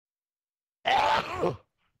I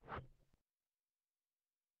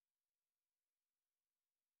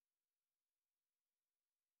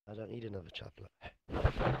don't need another tablet.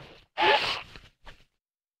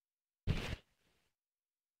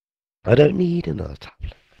 I don't need another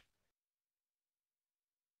tablet.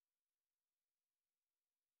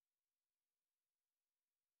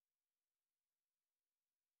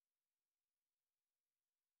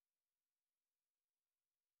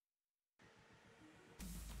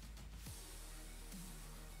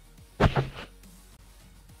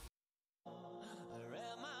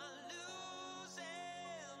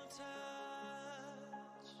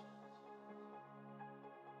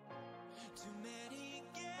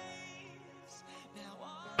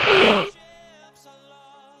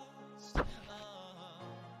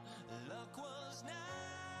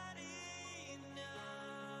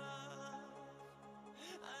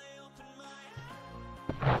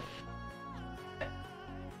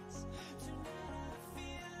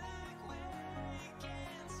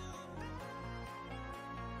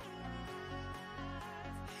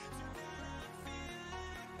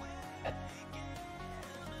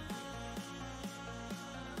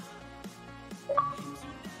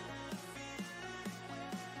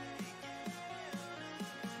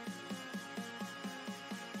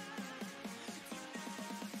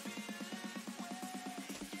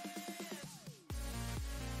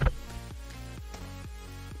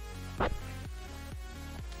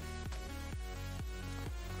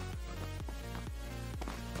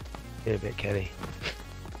 Get a bit, Kenny.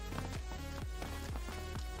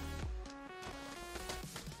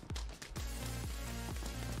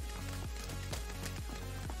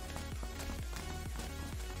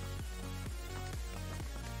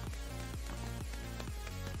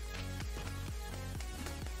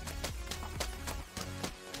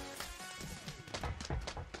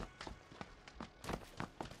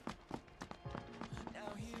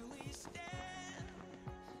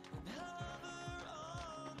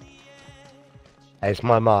 It's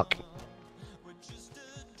my mark.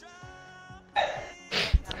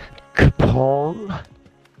 Capone.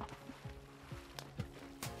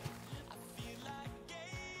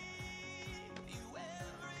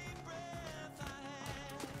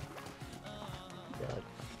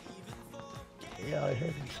 Yeah, I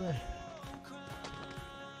heard him say.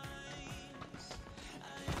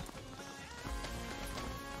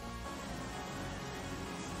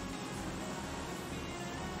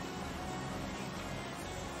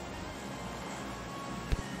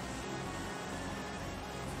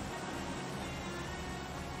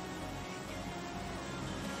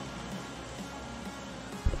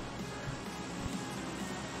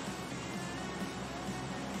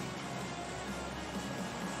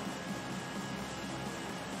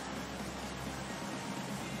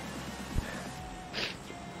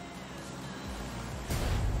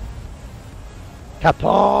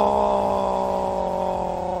 Capone!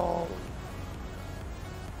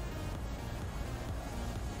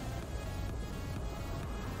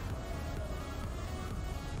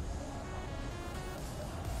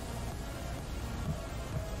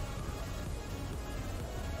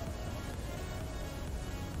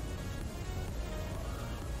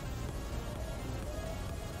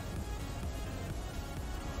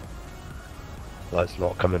 Light's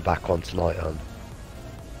not coming back on tonight,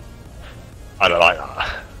 I don't like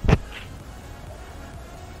that.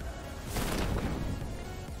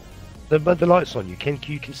 But the light's on. You can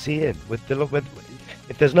see in with the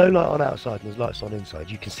if there's no light on outside and there's lights on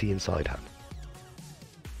inside, you can see inside. Han.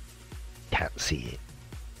 Can't see it.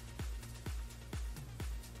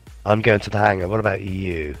 I'm going to the hangar. What about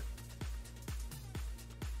you?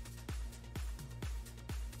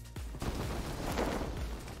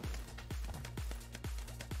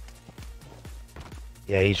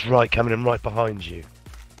 Yeah, he's coming in right behind you.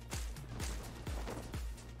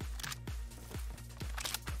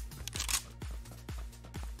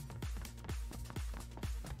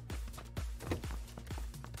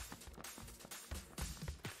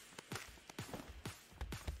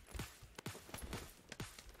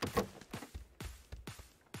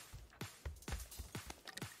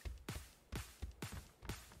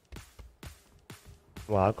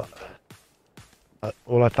 Well, I've got...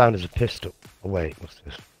 all I found is a pistol. Oh wait, what's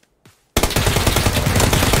this?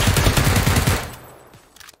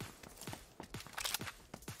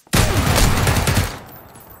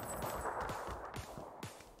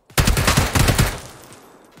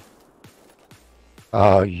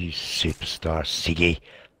 Oh, you superstar, Siggy.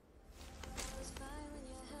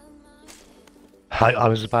 I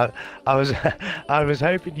was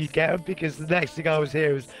hoping you'd get him because the next thing I was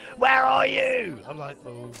hearing was, "Where are you?" I'm like,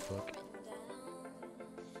 oh fuck.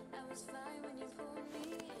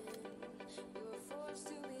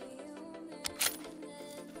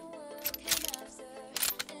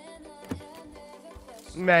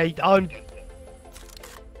 Mate, I'm...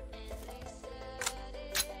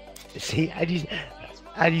 See, and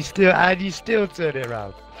you still turn it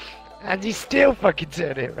around. And you still fucking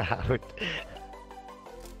turn it around.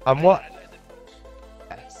 And what?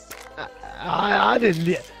 I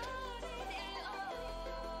didn't...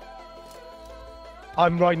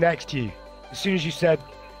 I'm right next to you. As soon as you said...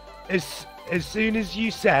 As soon as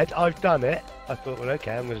you said, I've done it, I thought, well,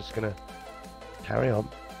 okay, I'm just gonna carry on.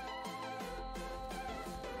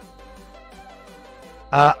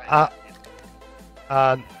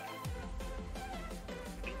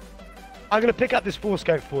 I'm gonna pick up this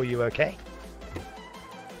 4-scope for you, okay?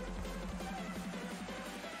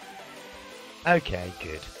 Okay,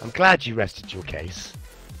 good. I'm glad you rested your case.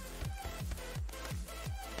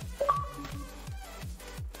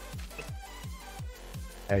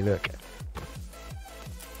 Hey, look.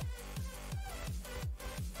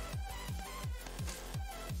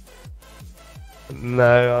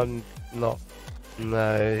 No, I'm not.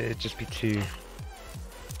 No, it'd just be too...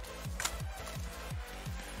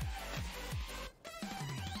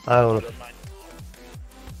 I don't want to...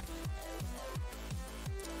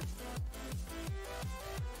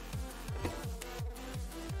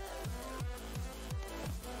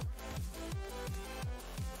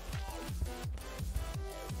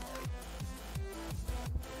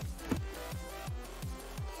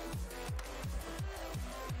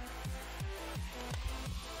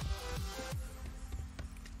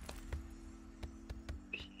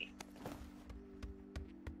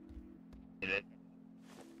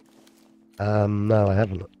 no, I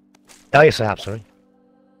haven't. Oh, yes, I have, sorry.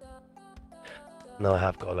 No, I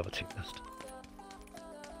have got a level 2 vest.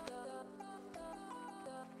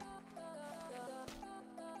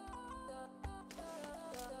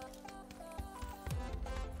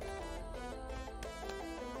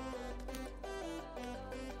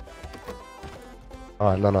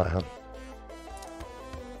 Alright, no, I haven't.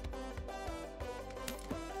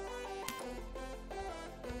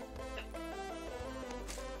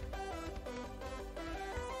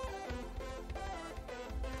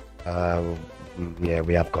 Yeah,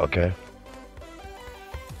 we have got to go.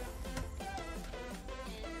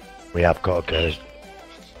 We have got to go. There's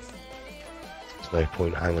no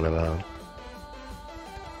point hanging about.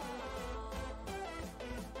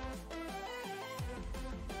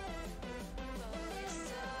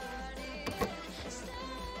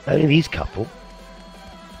 Only these couple.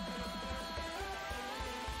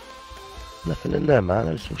 Nothing in there, man.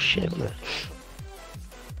 That's all shit, isn't it?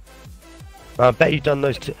 I bet you done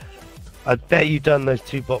those two. I bet you done those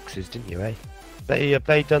 2 boxes, didn't you, eh? I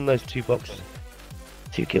bet you done those 2 boxes.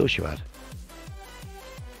 2 kills you had.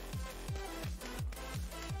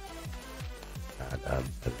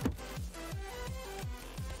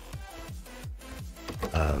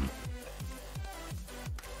 And,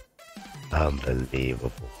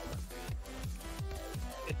 unbelievable.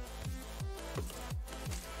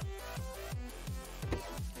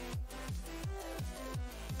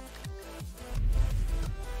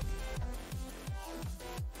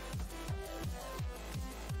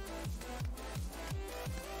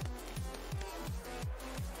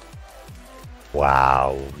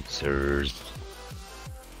 Wow, sirs.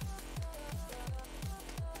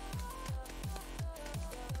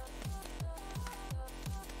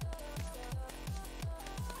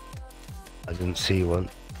 I didn't see one.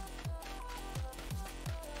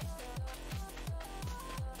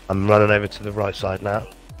 I'm running over to the right side now.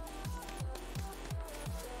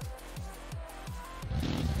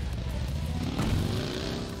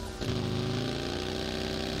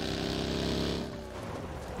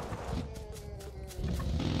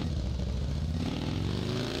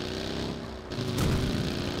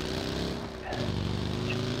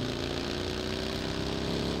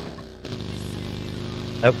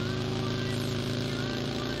 Oh.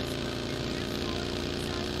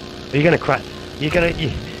 You're gonna crash. You're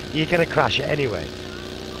gonna crash it anyway.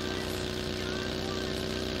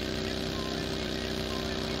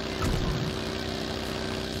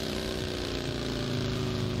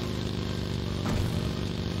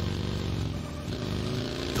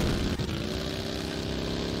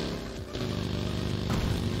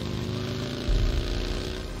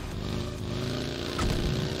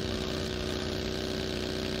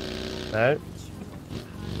 No.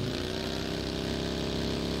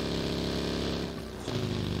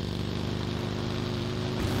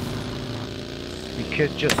 We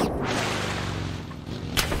could just...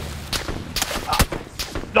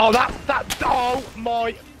 No, that, oh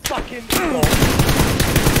my fucking God.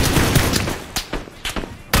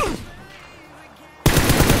 I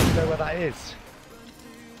don't know where that is.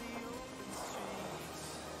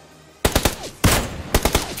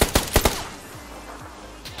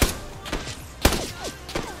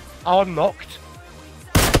 Unlocked.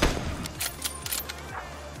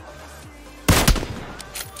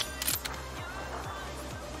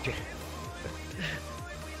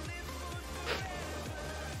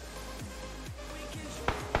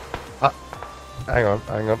 Hang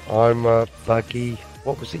on. I'm a buggy.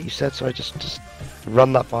 What was it you said? Sorry, just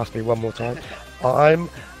run that past me one more time. I'm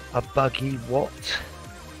a buggy what?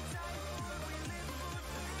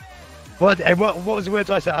 What was the words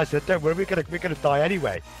I said? I said, don't worry, we're gonna die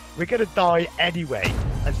anyway. We're gonna die anyway.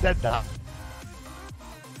 I said that.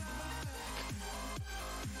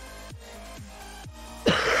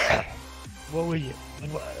 What were you?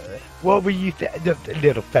 What were you?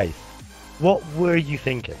 Little Faith. What were you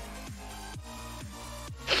thinking?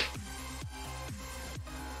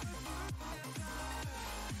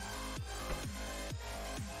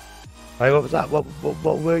 Hey, what was that? What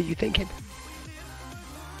were you thinking?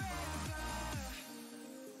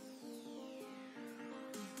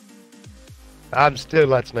 I'm still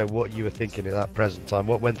like to know what you were thinking at that present time.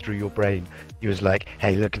 What went through your brain? You was like,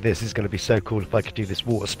 hey, look at this. It's going to be so cool if I could do this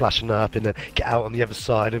water splashing up and then get out on the other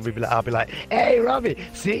side and I'll be like, hey, Robbie,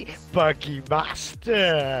 see? Buggy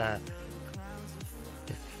Master.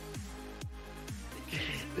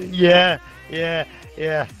 Yeah.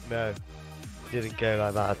 No, didn't go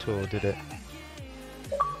like that at all, did it?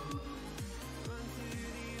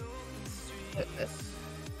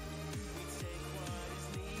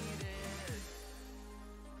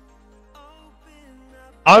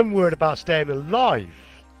 I'm worried about staying alive.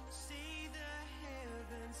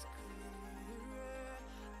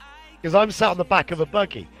 Because I'm sat on the back of a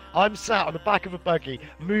buggy. I'm sat on the back of a buggy,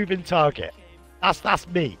 moving target. That's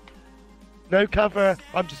me. No cover.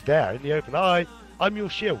 I'm just there in the open eye. I'm your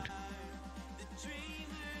shield.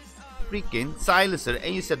 Freaking silencer,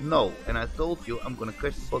 and you said no, and I told you I'm gonna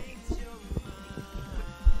crash the buggy.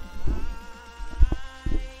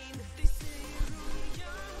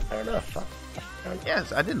 Fair enough.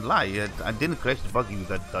 Yes, I didn't lie. I didn't crash the buggy. We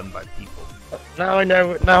got done by people. Now I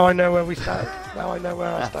know where we stand. Now I know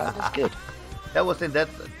where I stand. That's good. That was in that.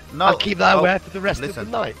 No, I'll keep that aware for the rest of the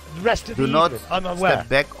night. The rest of the evening. Do I'm not aware. step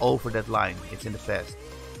back over that line. It's in the past.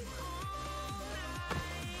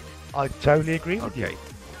 I totally agree with you.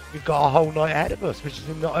 We've got a whole night ahead of us, which is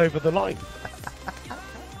not over the line.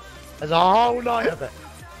 There's a whole night of it.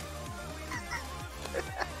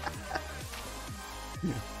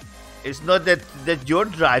 It's not that your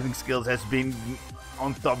driving skills has been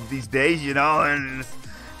on top these days, you know, and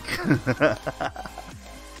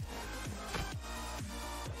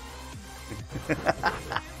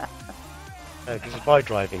because if I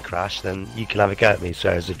drive and crash, then you can have a go at me.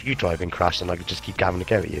 Whereas if you drive and crash, then I can just keep having a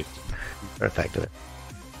go at you. Perfect, isn't it?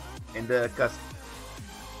 in the kast.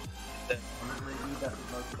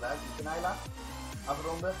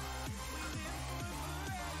 Afronden.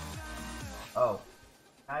 Oh.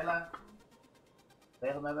 Ayla.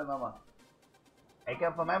 Regel met mama. Ik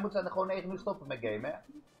heb van mij moet ze gewoon 9 uur stoppen met gamen, hè?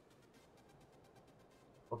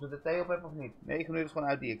 Of je de thee op hebt of niet. 9 uur is gewoon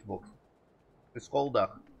uit die Xbox. De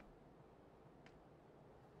schooldag.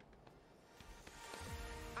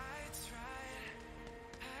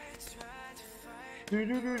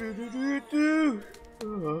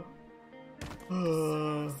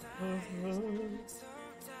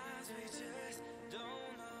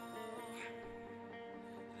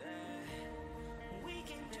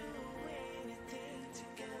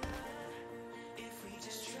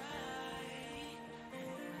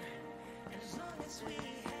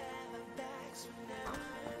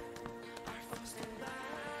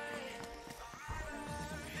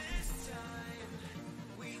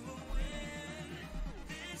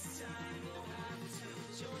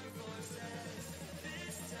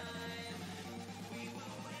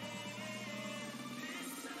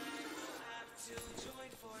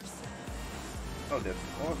 Oh, that's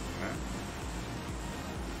awesome, man.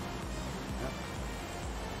 Yeah.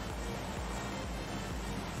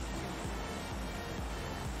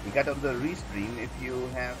 You got on the restream if you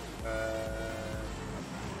have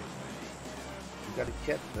you got a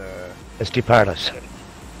chat Let's do Paradise. chat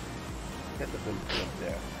ability up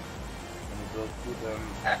there. And it will put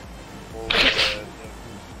all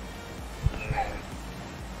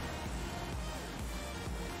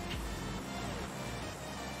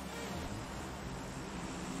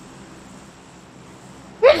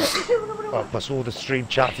Well, plus all the stream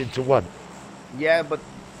chat into one. yeah, but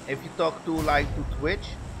if you talk to Twitch,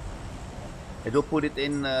 it will put it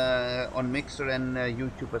in on Mixer and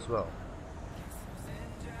YouTube as well.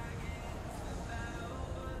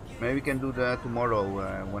 Maybe we can do that tomorrow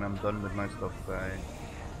when I'm done with my stuff.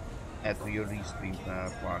 Add to your restream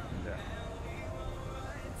part in there.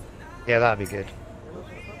 Yeah, that'd be good.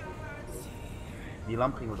 Die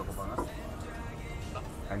lamp gingen we toch ophangen?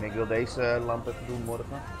 En ik wil deze lamp even doen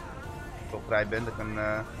morgen. Als ik op vrij ben, dan kan...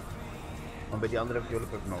 maar bij die andere heb ik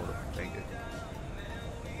hulp ook nodig, denk ik.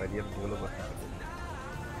 Bij die heb ik hulp waarschijnlijk.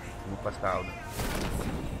 Je moet vasthouden.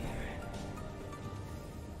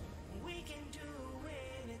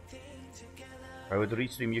 With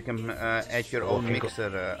Restream, you can add your own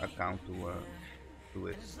mixer account to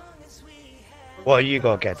it. What are you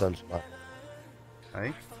gonna get done tonight?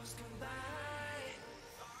 Hey?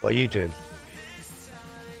 What are you doing?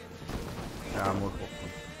 Ja,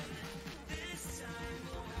 morgenochtend.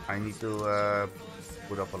 I need to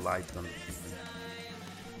put up a light on the TV.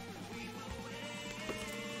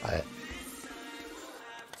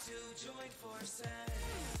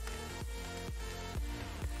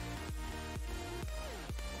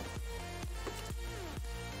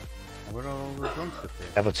 Where are all the guns that there?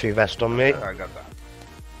 Level 2 vest on me. I got that.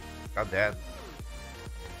 Got that.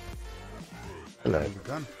 Hello. The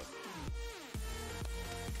gun.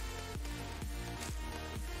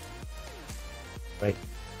 Wait.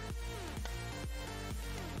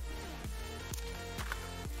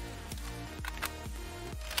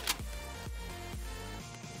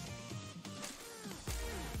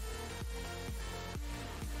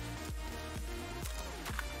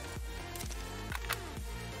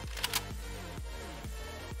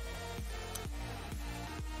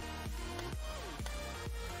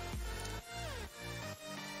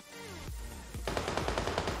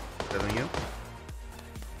 Is that on you?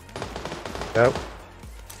 No.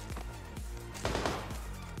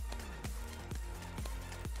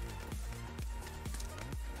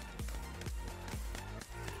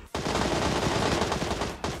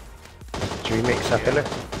 Should we mix up in it?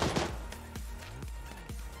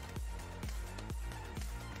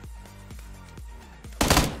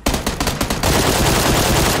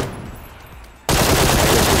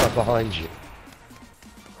 Right behind you.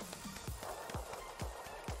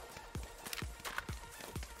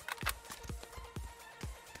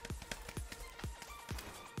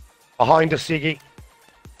 Behind us, Siggy.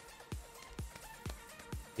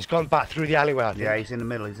 He's gone back through the alleyway, I think. Yeah, he's in the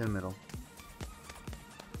middle, he's in the middle.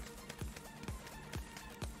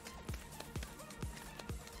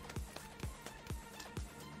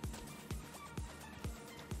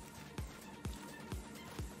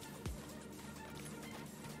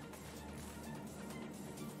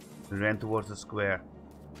 He ran towards the square.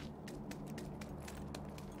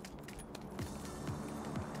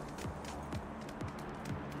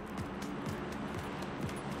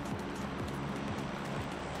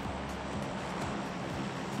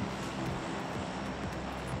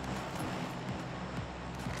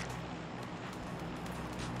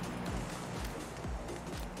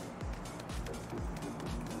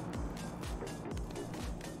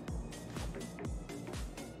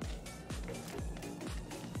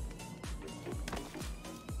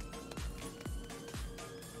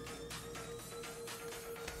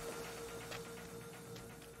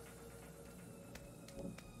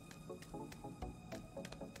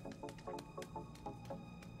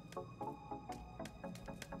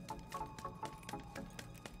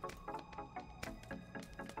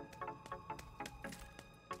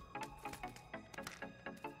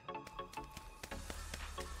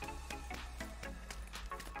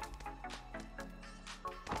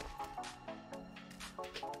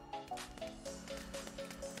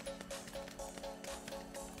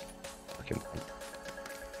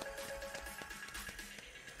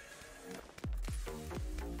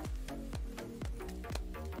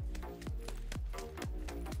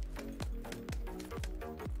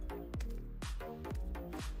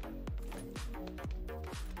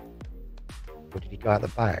 Or did he go out the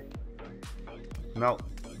back? No.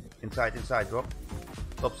 Inside, Rob.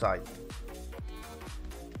 Top side.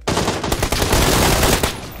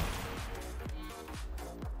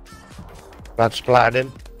 That splattered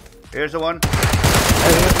him. Here's the one.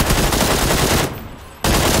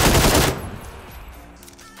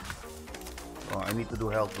 Oh, I need to do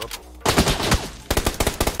health, Rob.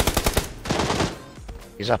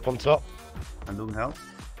 He's up on top. I'm doing health.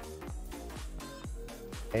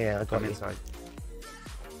 Yeah, I got Come you. inside.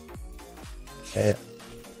 Yeah.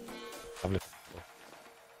 I'm looking.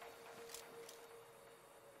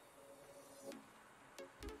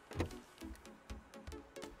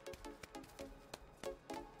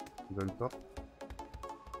 I'm going top.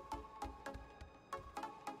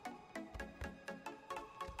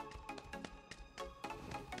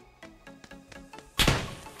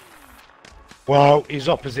 Wow, he's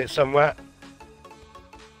opposite somewhere.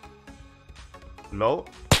 Low.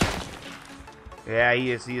 Yeah,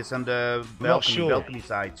 he is on the Not balcony, sure. balcony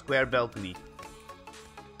side, square balcony.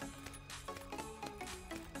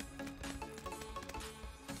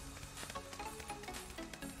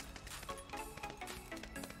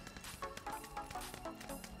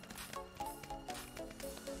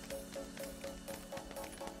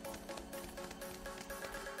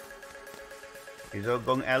 He's all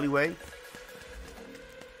going alleyway.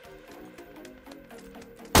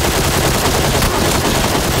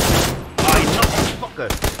 I know, fucker.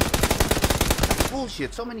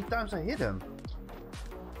 Bullshit, so many times I hit him.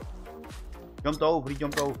 Jumped over, he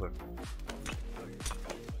jumped over.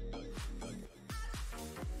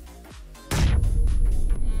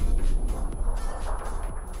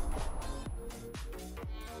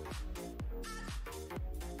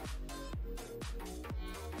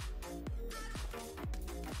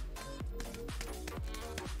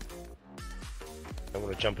 I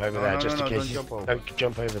want to jump over there just in case. Don't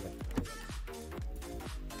jump over there.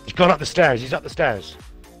 He's gone up the stairs. He's up the stairs.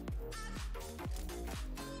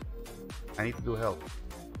 I need to do help.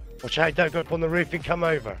 Watch out! Don't go up on the roof and come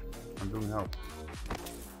over. I'm doing help.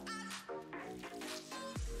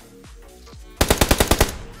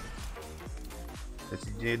 Is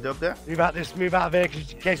he up there? Move out of here in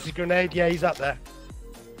case there's a grenade. Yeah, he's up there.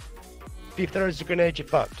 If he throws a grenade, you're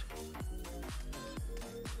fucked.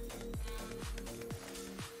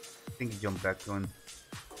 I think he jumped back on.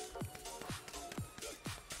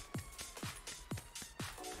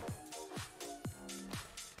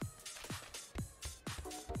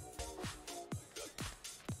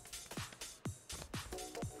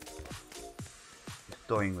 He's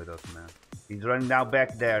toying with us, man. He's running now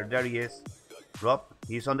back there. There he is. Rob,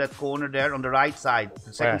 he's on that corner there on the right side.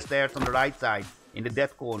 The second stairs on the right side. In the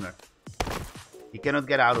dead corner. He cannot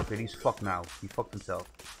get out of it. He's fucked now. He fucked himself.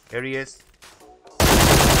 Here he is.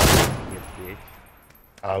 Bitch.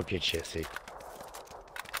 Oh, good shit, see.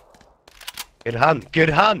 Good hunt, good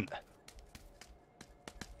hunt!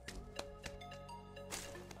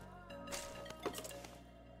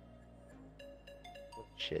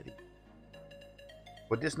 Shitty.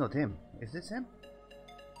 But this not him. Is this him?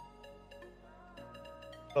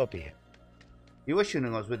 Copy him. He was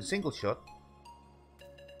shooting us with a single shot.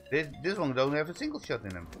 This one don't have a single shot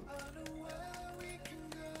in him.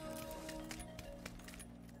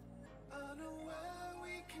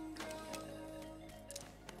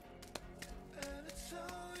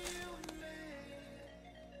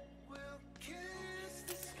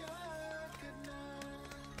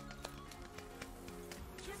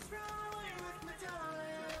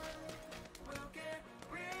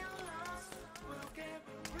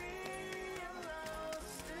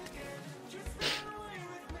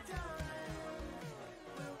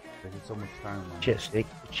 Taking so much time, man. Shit, Sneak.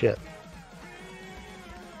 Shit.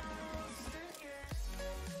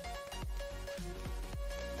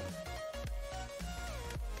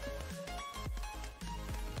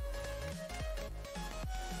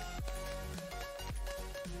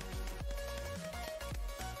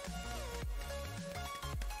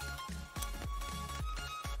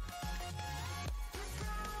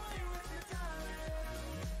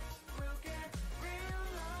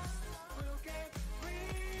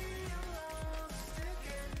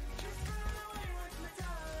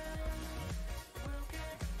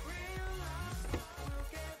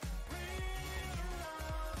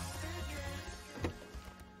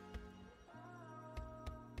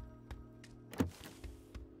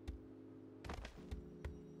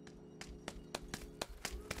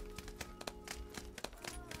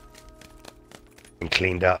 And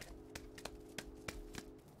cleaned up.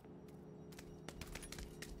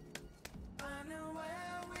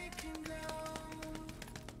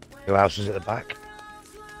 Who else is at the back?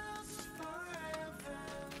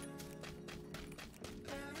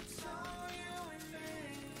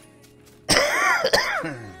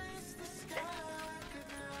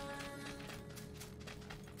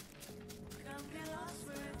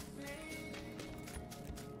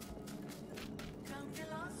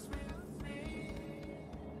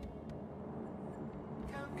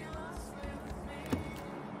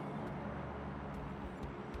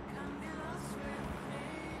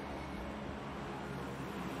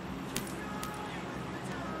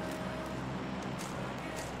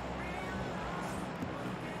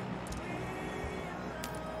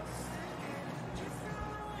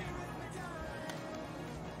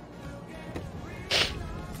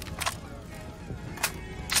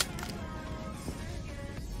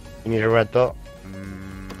 You need a red dot? No,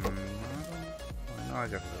 I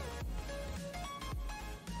got it.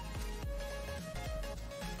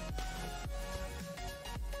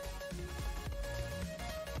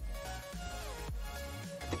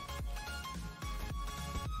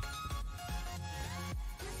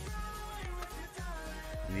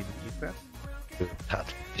 You need to keep that?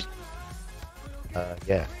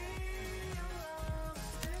 Yeah.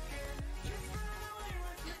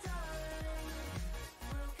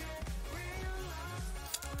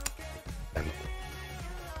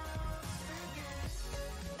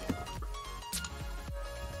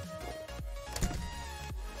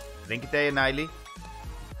 Drink je thee, Niley?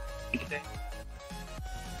 Oké.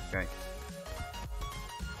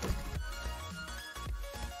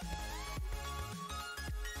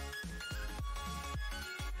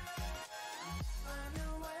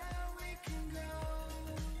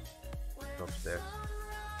 Upstairs.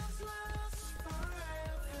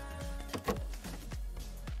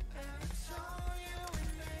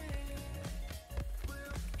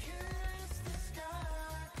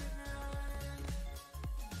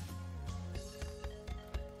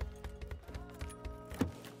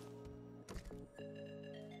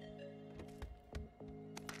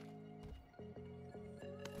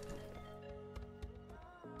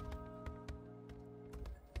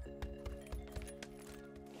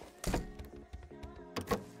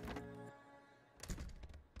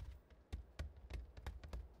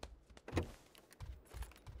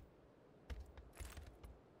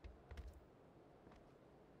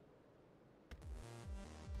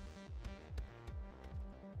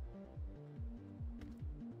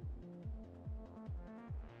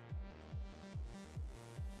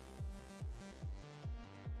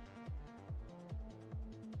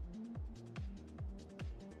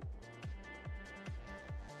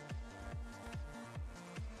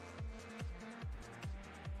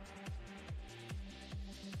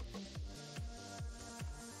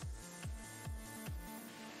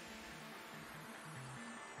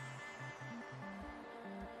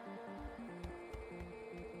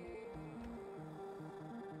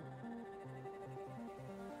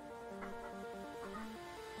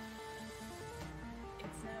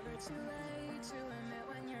 Too late to admit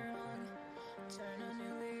when you're wrong. Turn a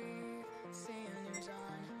new leaf, see a new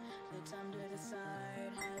dawn. The time to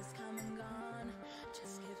decide has come and gone.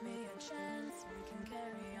 Just give me a chance, we can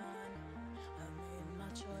carry on. I made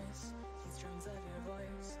my choice, these drums of your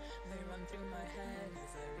voice, they run through my head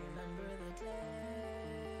as I remember the day.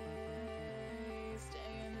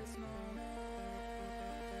 Stay in this moment.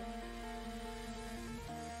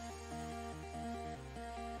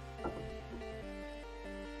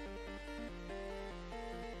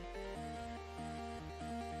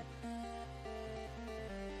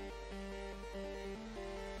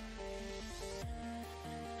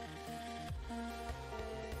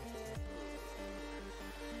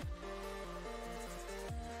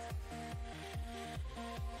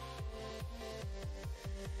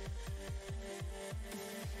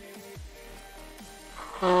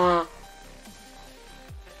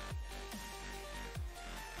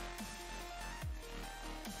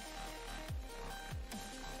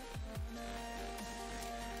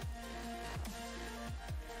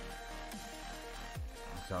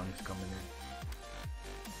 Sound is coming in.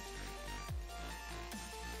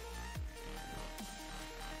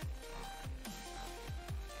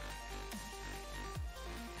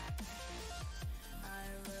 I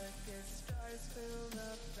look at stars fill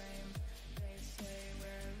the frame. They say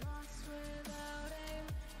we're lost without aim.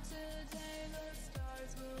 Today the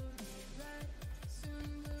stars will be red. Soon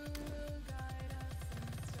blue will guide us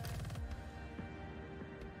instead.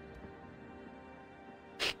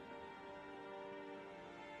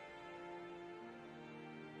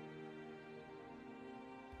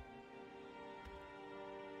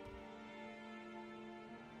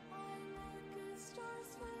 I look at stars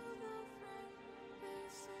fill the frame. They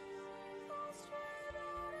say we're lost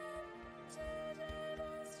without aim. Today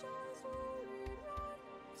the stars will lead right.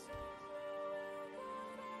 Soon blue will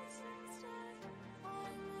guide us instead. I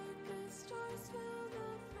look at stars fill the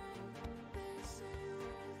frame. They say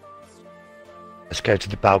we're lost without aim. Let's go to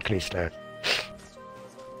the balconies now.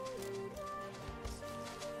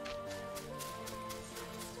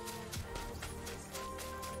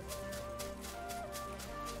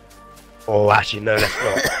 Oh, actually, no,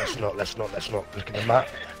 let's not. Let's not. Look at the map.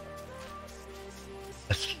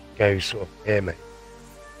 Let's go sort of here, mate.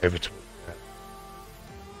 Over to that.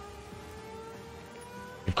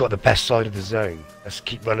 We've got the best side of the zone. Let's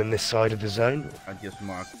keep running this side of the zone. I just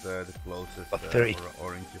marked the closest About 30.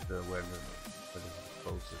 orange is where the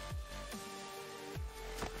closest.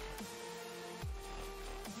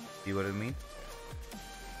 See what I mean?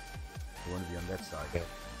 You want to be on that side. Yeah.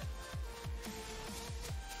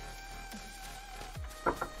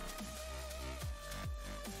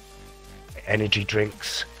 Energy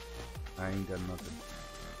drinks. I ain't got nothing.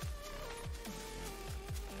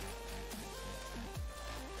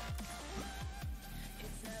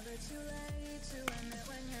 It's never too late to admit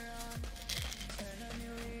when you're wrong. Turn a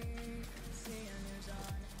new leaf, see a new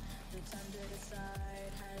dawn. The time to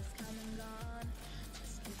decide has come and gone.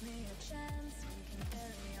 Just give me a chance, we can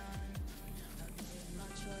carry on. I've made my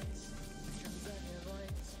choice, the strings of your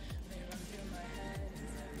voice, they run through my head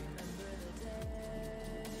as I remember the day.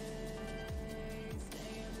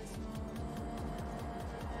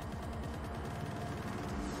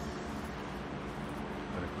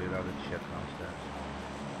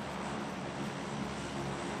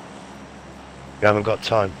 We haven't got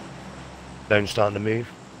time. Zone's starting to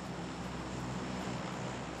move.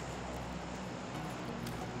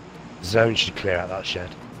 Zone should clear out that shed.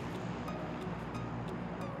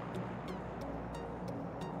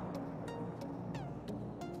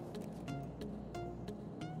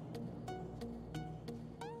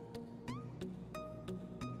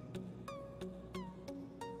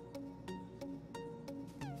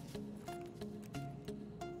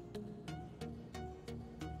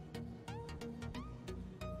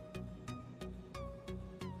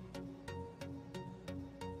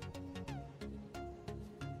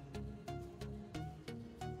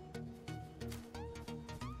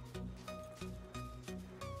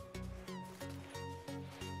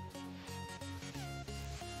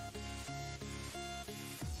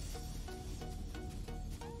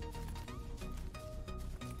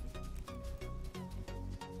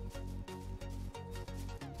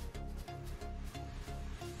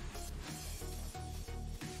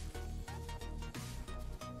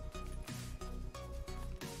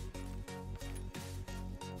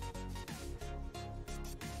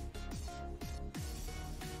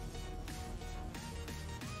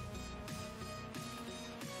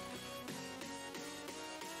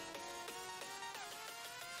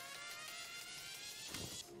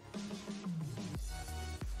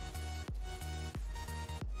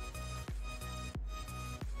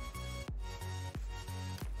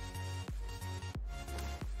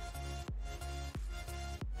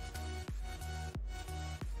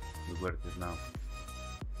 Look where it is now.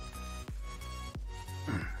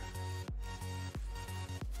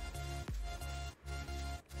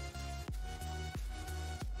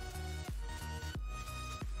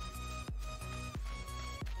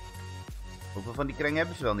 Hoeveel van die kring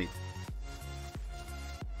hebben ze wel niet?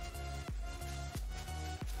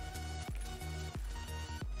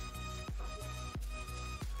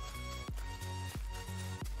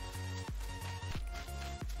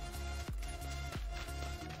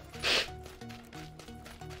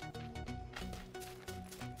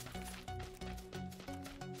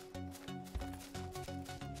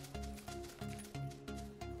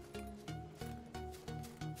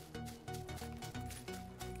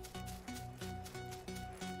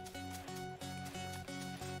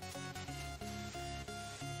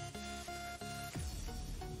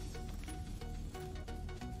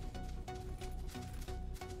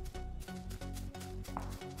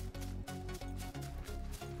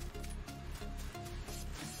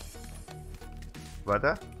 Wat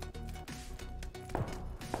hè?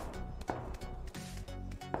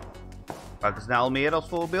 Pak eens naar Almere als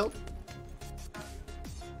voorbeeld.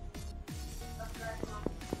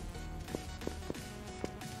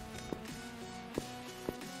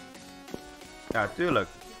 Ja, tuurlijk.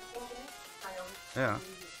 Ja.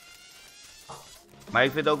 Maar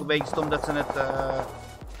ik vind het ook een beetje stom dat ze het...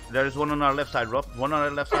 There is one on our left side, Rob. One on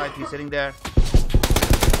our left side, he's sitting there.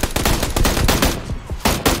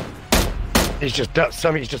 He's just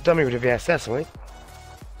done me with a VSS, hasn't he?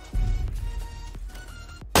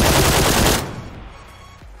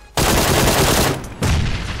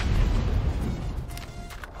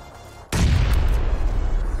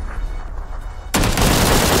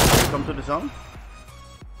 Come to the zone?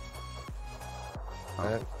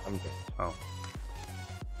 Oh. I'm dead. Oh.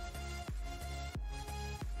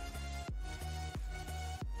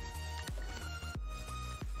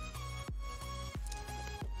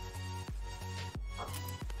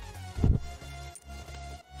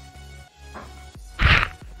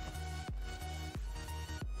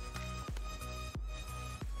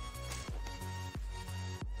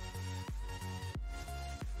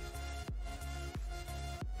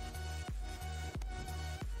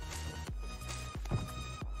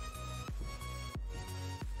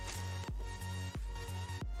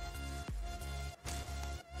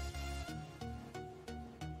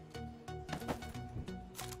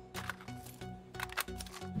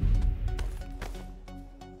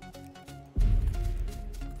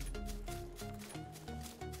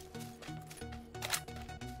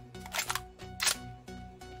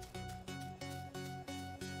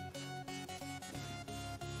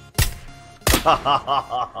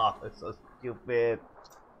 It's so stupid.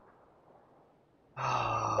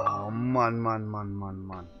 Oh,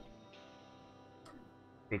 man.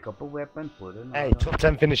 Pick up a weapon, put it on. Hey, top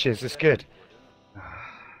 10 finishes, it's good.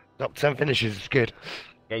 Top 10 finishes, it's good.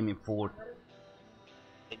 Game in 4.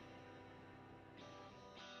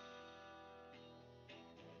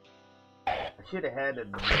 I should have had it.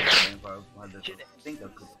 I think I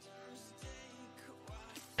could.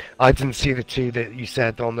 I didn't see the two that you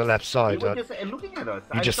said on the left side. He was just looking at us.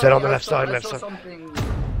 You just said on the left side, I left saw side. something.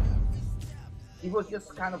 He was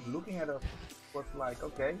just kind of looking at us. was like,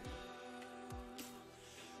 okay.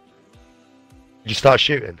 Did you start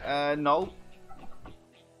shooting? No.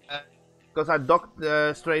 Because I docked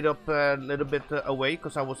straight up a little bit away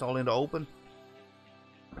because I was all in the open.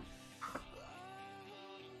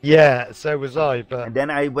 Yeah, so was I, but And then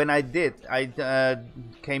when I did, I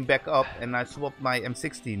came back up and I swapped my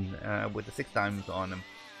M16 with the 6x on him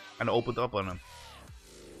and opened up on him.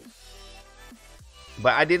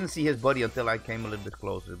 But I didn't see his body until I came a little bit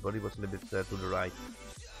closer. His body was a little bit to the right.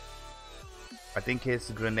 I think his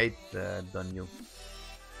grenade done you.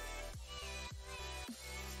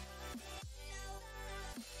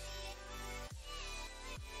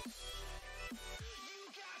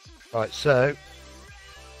 right, so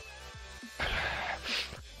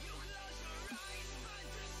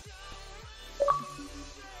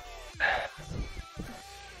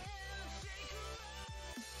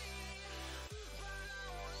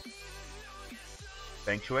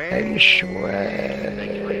Feng Shui. Feng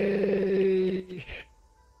Shui.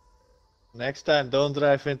 Next time, don't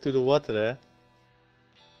drive into the water, eh?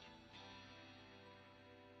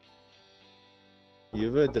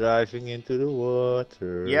 You were driving into the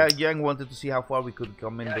water. Yeah, Yang wanted to see how far we could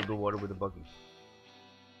come into the water with the buggy.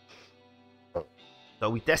 So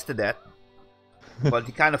we tested that, but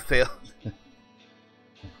he kind of failed.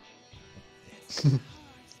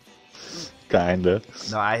 Kinda.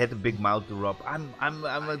 No, I had a big mouth to rub.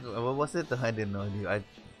 What was it? I didn't know.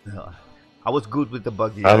 I was good with the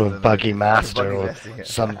buggy. I'm a buggy master buggy or master, yeah.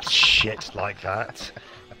 some shit like that.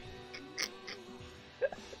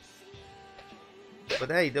 But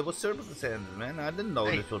hey, there was circumstances, man. I didn't know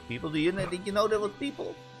this was people. Did you know there was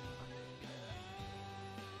people?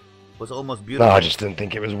 It was almost No, beautiful. I just didn't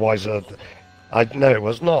think it was wiser. No, it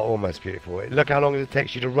was not almost beautiful. Look how long it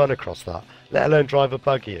takes you to run across that, let alone drive a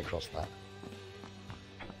buggy across that.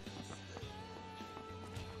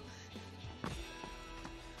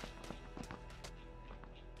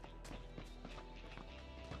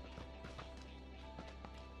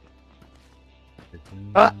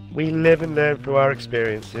 But we live and learn through our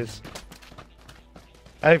experiences.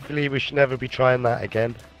 Hopefully we should never be trying that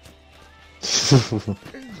again.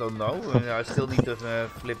 Don't know. I still need to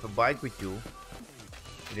flip a bike with you.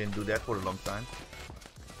 We didn't do that for a long time.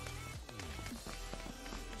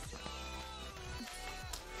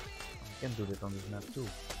 I can do that on this map too.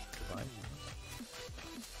 Fine.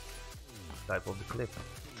 Type of the cliff.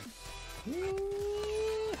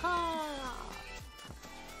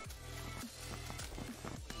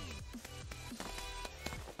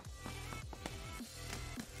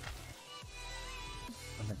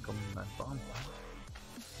 En dan kom je naar het band.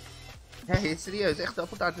 Hé, serieus, echt de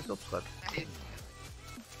appeltaart is op, schat.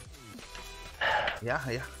 Ja,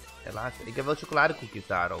 helaas. Ik heb wel chocoladekoekjes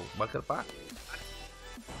daar ook. Mag ik er een paar?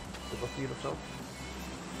 Dat was 4 of zo.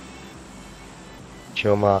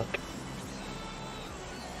 Chill, Mark.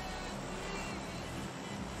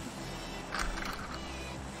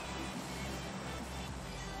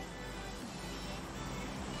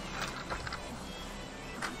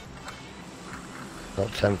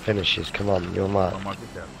 Got 10 finishes, come on, you're Mark. Dan mag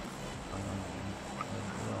ik dat.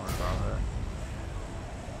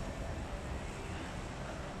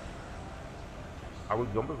 I was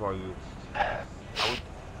jumping for you.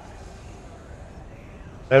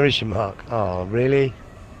 Where is your Mark? Oh, really?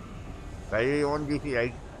 Hey, on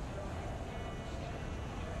GTA.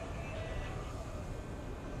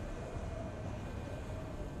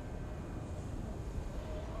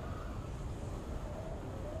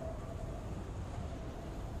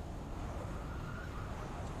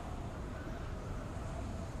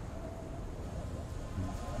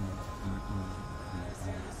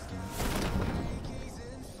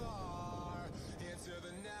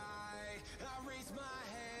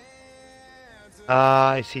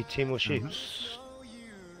 I see 2 more shoots.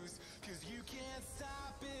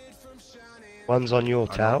 One's on your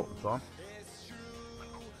tower.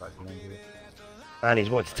 Man, he's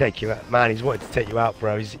wanting to take you out. Man, he's wanting to take you out,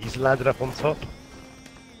 bro. He's landed up on top.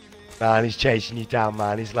 Man, he's chasing you down,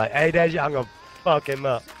 man. He's like, hey, there's your... I'm gonna fuck him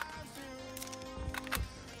up.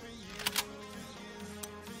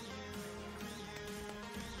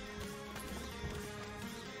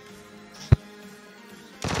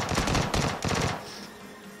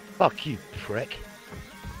 Fuck you, prick.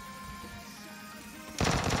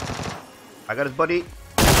 I got his buddy. No,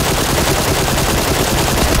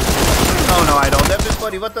 I don't have his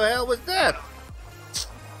buddy. What the hell was that?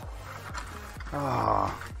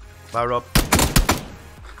 Ah, fire up.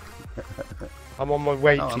 I'm on my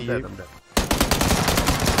way No, to I'm you. dead, I'm dead.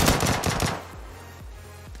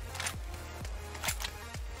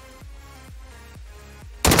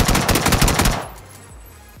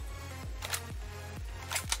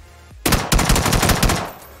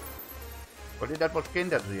 is that what skin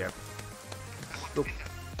that we have? Look.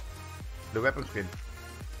 The weapon skin.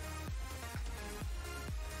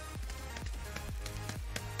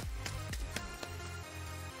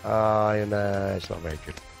 You know, it's not very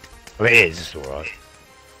good. Well, it is, it's alright.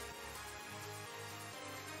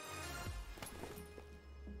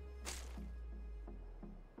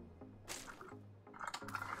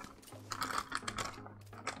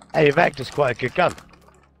 Hey, Vector's quite a good gun.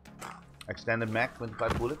 Extended mag,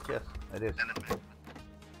 25 bullets, yes, it is.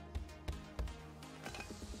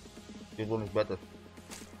 This one is better.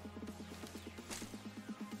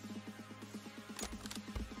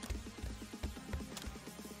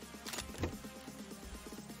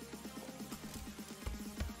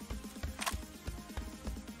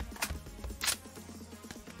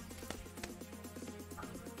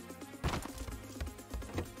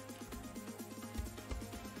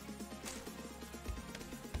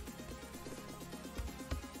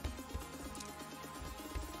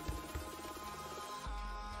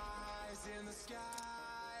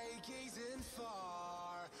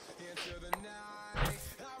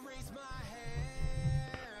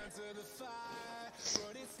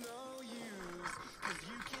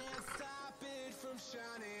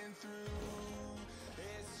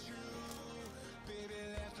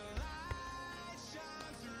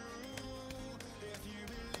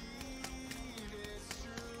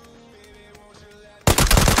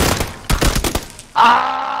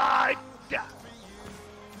 Ah! Yeah.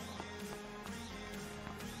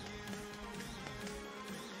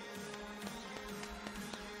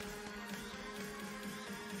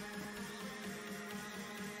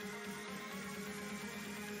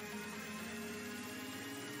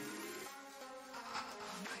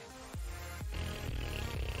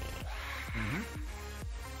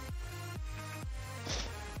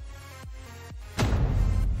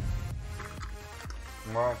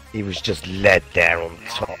 Well, He was just led there on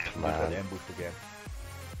top, we got man. ambushed again.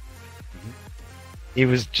 He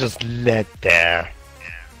was just led there.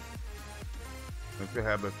 Make the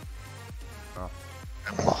habit.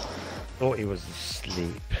 Thought he was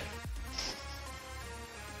asleep.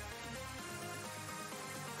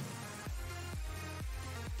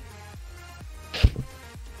 So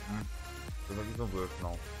that doesn't work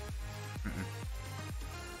now.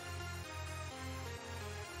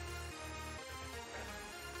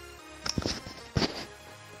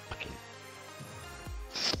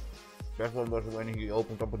 Best one was when he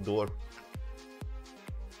opened up a door.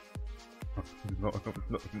 No.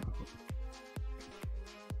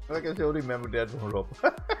 I can still remember that one, Rob.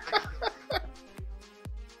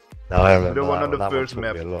 No, I remember The one that on the that first taught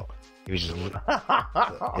map. me a lot. He was just,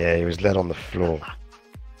 yeah, he was led on the floor.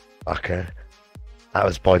 Okay, that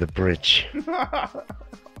was by the bridge.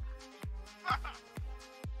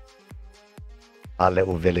 Our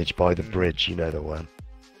little village by the bridge, you know the one.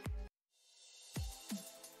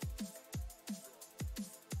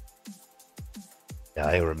 Yeah,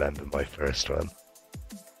 I remember my first one.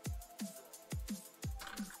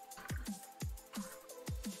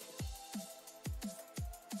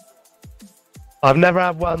 I've never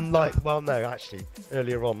had one like, well no, actually,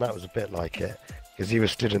 earlier on that was a bit like it, because he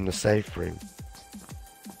was stood in the safe room.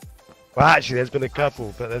 Well actually there's been a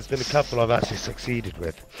couple, but there's been a couple I've actually succeeded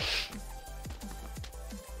with.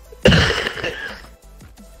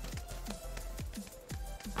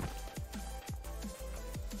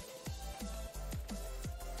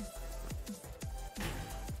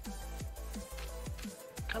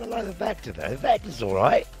 Kind of like the Vector though, the Vector's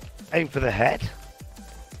alright. Aim for the head.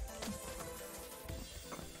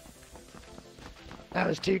 That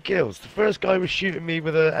was 2 kills. The first guy was shooting me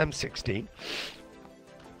with a M16.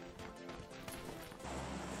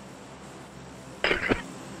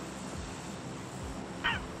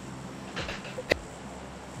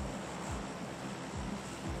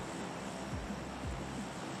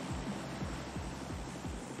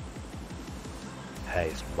 Hey,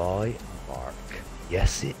 it's my mark.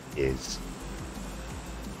 Yes, it is.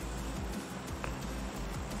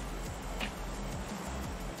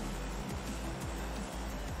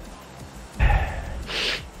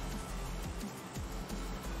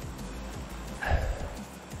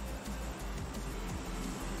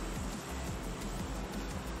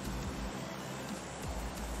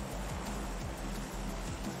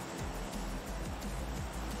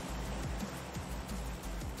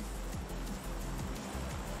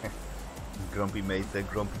 Grumpy made the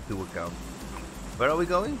Grumpy 2 account. Where are we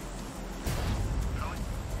going?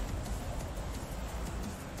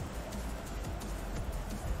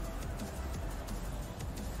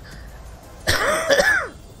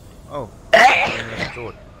 Oh,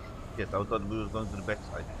 sword. Yes, I thought we were going to the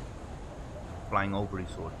backside. Flying over his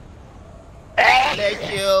sword.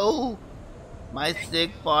 Bless you. My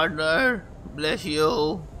sick partner. Bless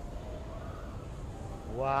you.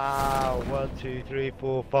 Wow, 1, 2, 3,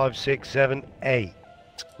 4, 5, 6, 7, 8.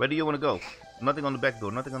 Where do you want to go? Nothing on the back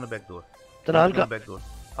door. Nothing on the back door. Then I'm Nothing on the back door.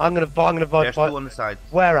 gonna There's two on the side.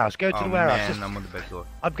 warehouse. Go to Oh the warehouse. man, Just- I'm on the back door.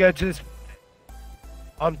 I'm going to this.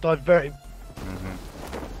 I'm diverting.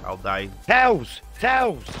 I'll die. Tails!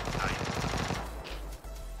 Tails!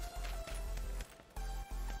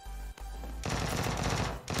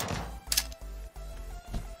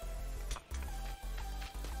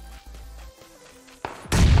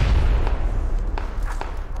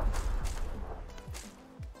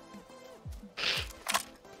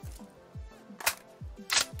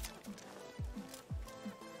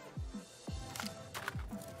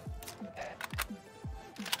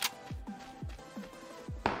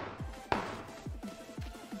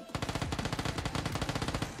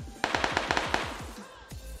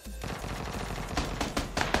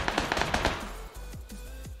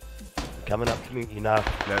 Coming up to meet you now.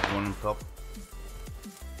 There's one on top.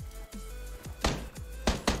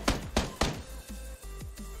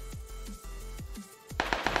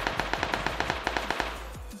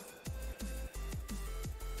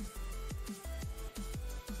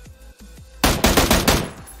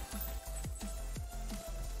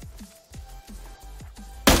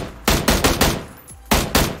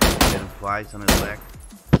 Hit him twice on his back.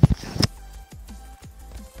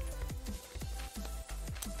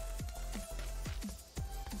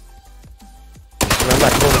 Run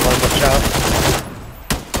back corner, man, watch out.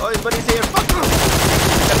 Oh, his buddy's here. Fuck him.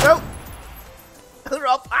 Gotta go.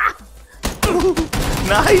 Rob. Ah.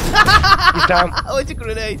 Nice. He's down. Oh, it's a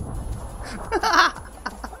grenade.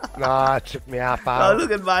 Nah, it took me half Oh, hour.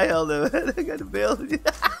 look at my hell, though. Look at the build.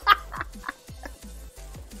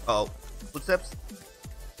 Oh, footsteps.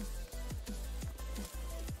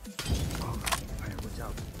 Oh, man, watch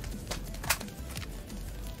out.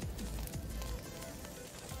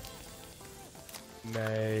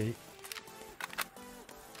 Mate.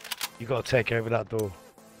 You gotta take over that door.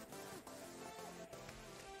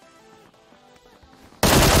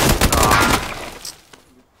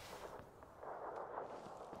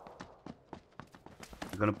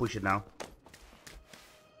 I'm gonna push it now.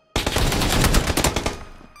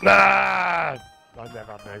 Nah! I never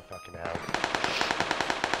had no fucking help.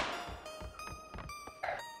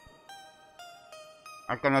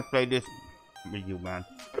 I cannot play this with you, man.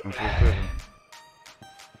 I'm full person.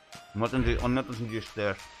 Not until you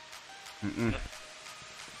stairs.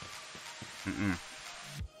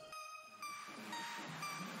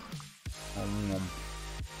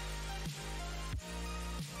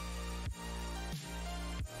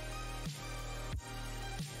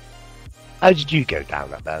 How did you go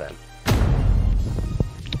down up there then?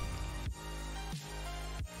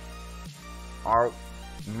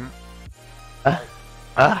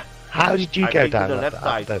 How did you I go think to down the up left up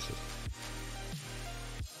side. there?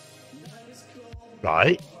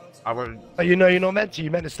 Right. I was But you know you're not meant to.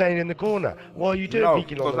 You're meant to stay in the corner. What are you doing no,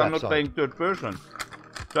 peeking on because the I'm left not side? playing third person,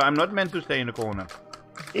 so I'm not meant to stay in the corner.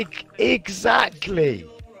 Exactly.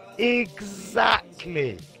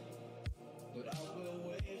 Exactly.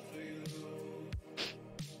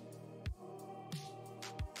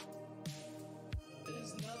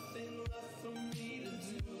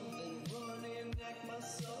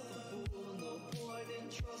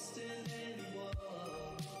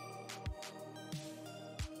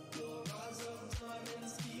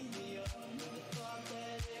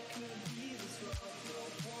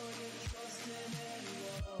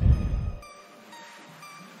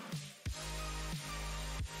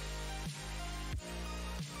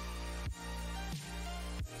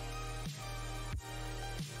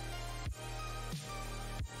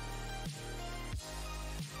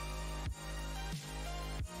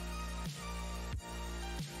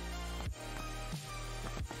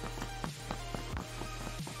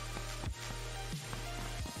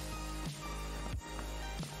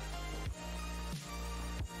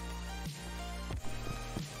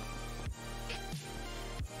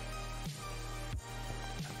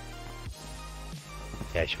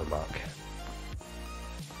 Yeah, sure, Mark.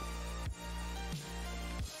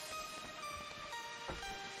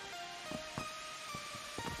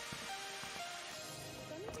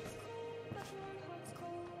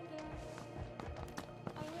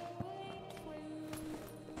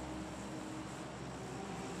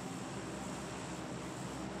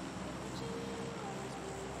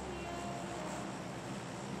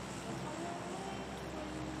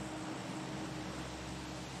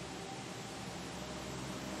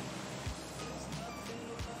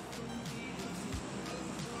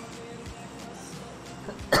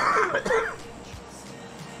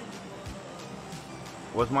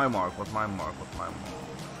 What's my mark? What's my mark? What's my mark?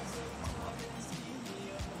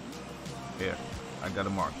 Here, I got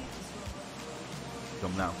a mark.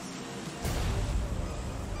 Come now.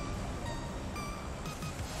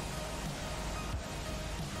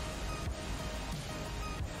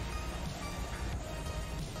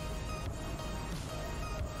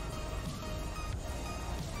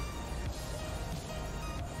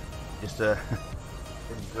 Just a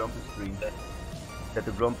grumpy screen. Set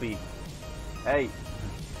the grumpy. Hey,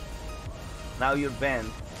 now you're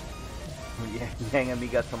banned. Yang and me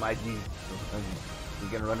got some IGs, so we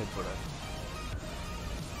can run it for us.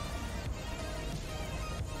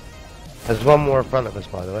 There's one more in front of us,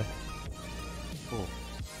 by the way. Oh,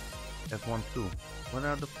 F1 too.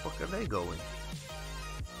 Where the fuck are they going?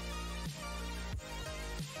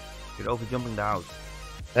 You're over jumping the house.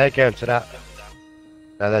 They're going to that.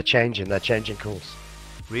 No, they're changing course.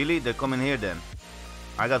 Really? They're coming here then?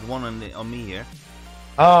 I got one on me here.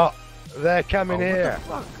 Oh, they're coming here.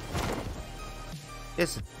 What the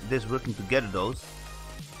fuck? This working together, those.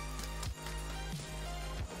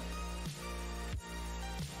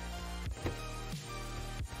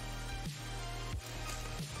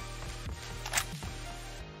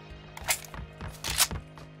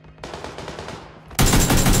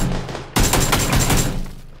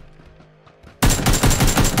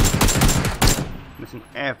 Missing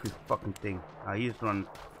every fucking thing. He's running.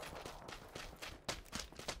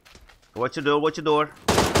 Watch your door, watch your door.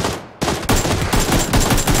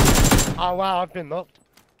 Oh wow, I've been knocked.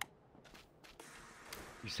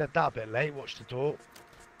 You said that a bit late, watch the door.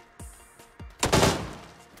 I'm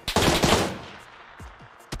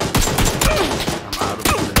out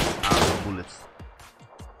of bullets,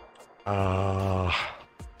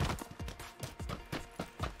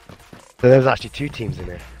 So there's actually 2 teams in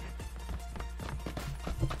here.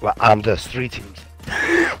 Well, and there's 3 teams.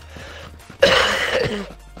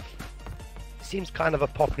 Seems kind of a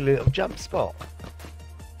popular little jump spot.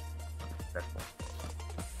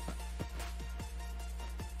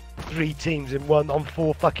 3 teams in one on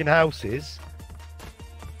 4 fucking houses.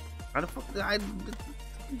 How the fuck did I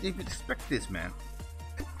didn't expect this, man?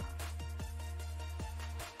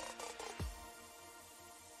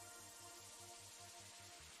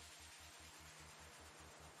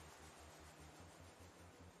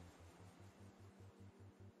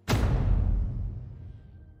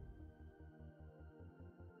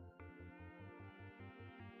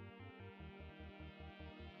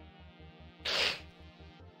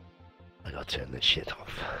 I gotta turn this shit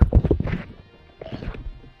off.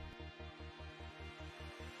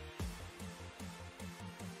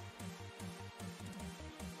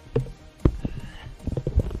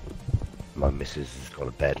 My missus has got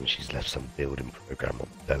a bed and she's left some building program on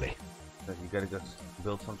the telly. So you gotta go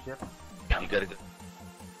build some shit? You gotta go.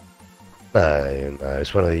 No,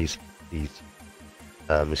 it's one of these.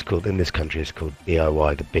 It's called in this country. It's called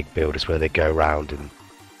DIY, the big builders, where they go around and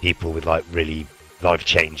people with like really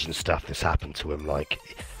life-changing stuff that's happened to them, like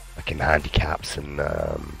in handicaps and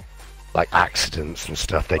like accidents and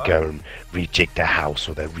stuff. They go and rejig their house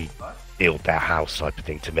or they rebuild their house type of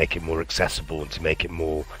thing to make it more accessible and to make it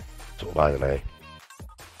more sort of, I don't know.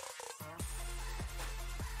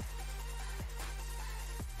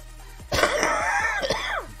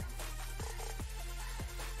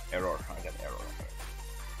 Error. I got error.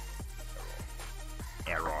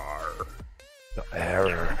 Error. Got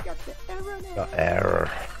error. Got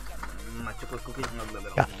error. My chocolate cookies not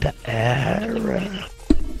little. Got the error.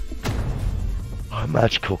 Oh,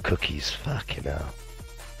 magical cookies. Fucking hell.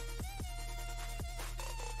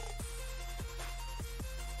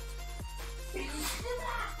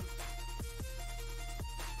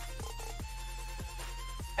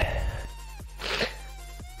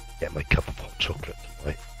 Get my cup of hot chocolate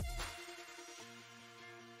tonight.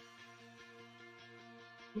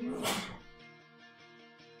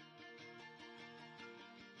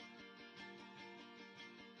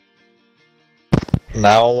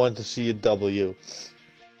 Now I want to see a W.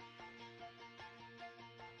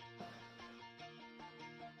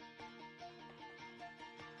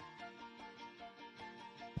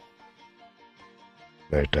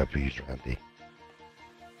 No W's, Randy.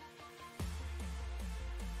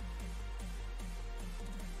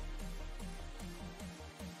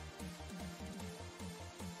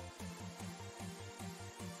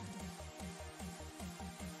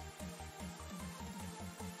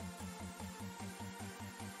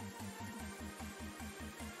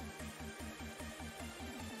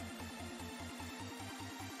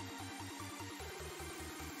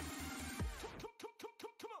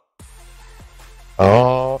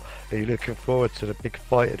 Oh, are you looking forward to the big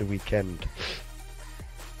fight of the weekend?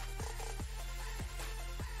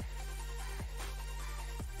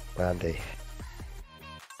 Andy.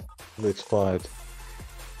 Let's fight.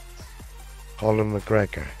 Colin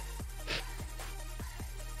McGregor.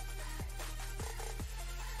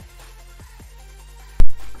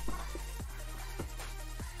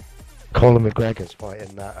 Colin McGregor's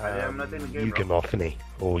fighting that I'm not in the game, bro. Huguenot, isn't he?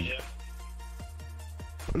 Or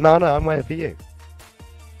No, I'm waiting for you.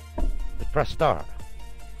 Just press start.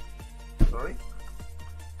 Sorry?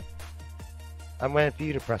 I'm waiting for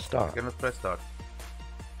you to press I start. cannot press start.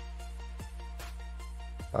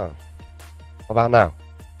 Oh. What about now?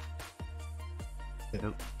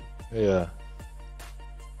 Yeah.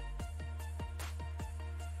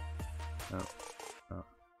 No. No.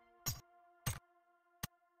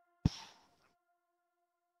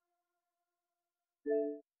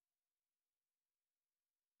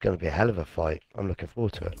 Gonna be a hell of a fight. I'm looking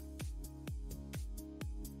forward to it.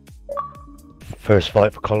 First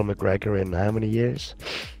fight for Colin McGregor in how many years?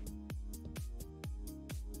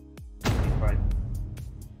 Right.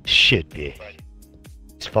 Should be.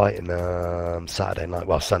 He's fighting Saturday night,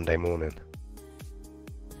 well, Sunday morning.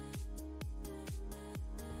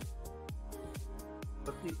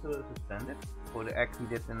 Was he suspended for the act he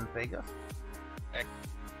did in Vegas?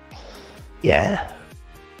 Yeah.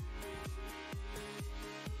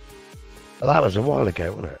 Well, that was a while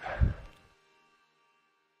ago, wasn't it?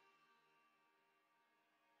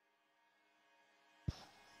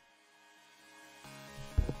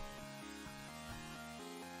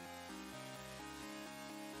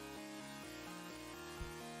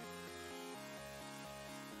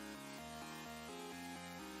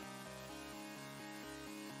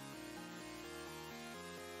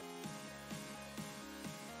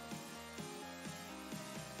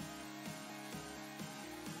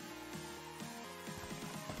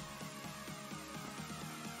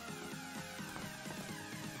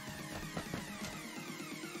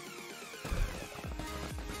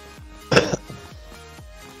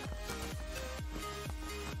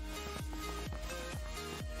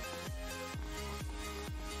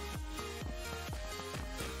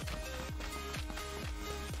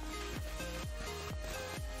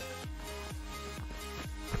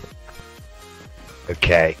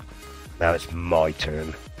 Okay, now it's my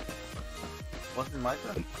turn. Wasn't my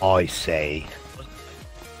turn? I say...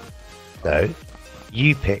 No,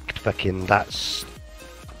 you picked fucking that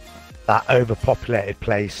overpopulated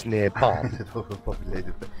place near Palm.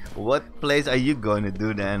 Overpopulated. What place are you going to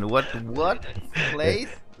do then? What place?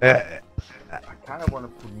 I kind of want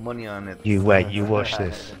to put money on it. You wait, you watch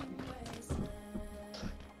this.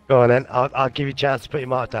 Go on then, I'll give you a chance to put your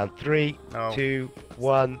mark down. 3, No. 2,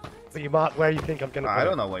 1. Put your mark where you think I'm going to put I it.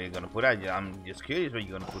 don't know where you're going to put it. I'm just curious where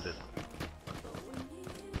you're going to put it.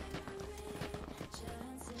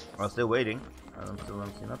 I'm still waiting. I still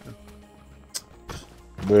don't see nothing.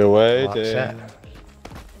 We're Mark waiting. set.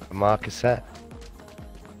 The mark is set.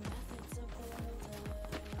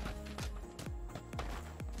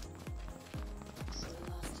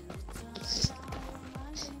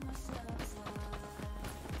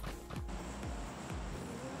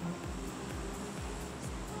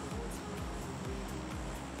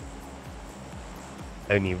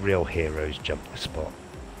 Only real heroes jump the spot.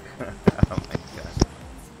 Oh my god.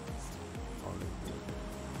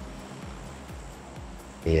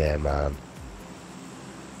 Yeah, man.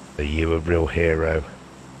 Are you a real hero?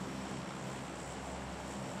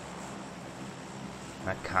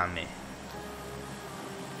 Nakami.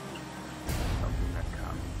 Jumping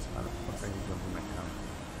Nakami. How the fuck are you jumping Nakami?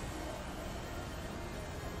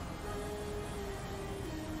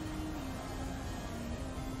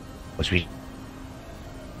 Was we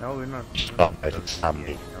No, we're not. Stop it, I'm just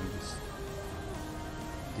Sammy.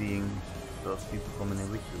 seeing those people coming in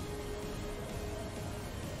with you.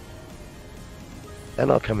 They're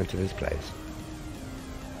not coming to this place.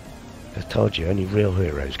 I told you, only real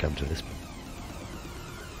heroes come to this place.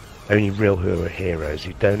 Only real heroes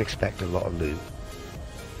who don't expect a lot of loot.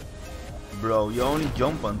 Bro, you only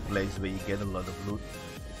jump on places where you get a lot of loot.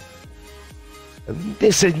 And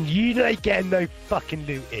listen, you ain't getting no fucking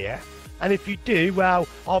loot here. And if you do, well,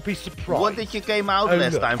 I'll be surprised. What did you came out Oh,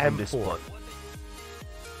 last look, time from this M4. spot?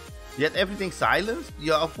 You had everything silenced?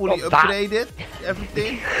 You are fully Not that. upgraded?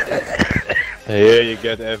 Everything? Here you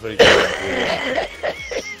get everything. Yeah.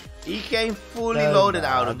 He came fully No, loaded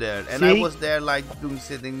man. out of there. And I See? was there like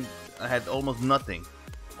sitting, I had almost nothing.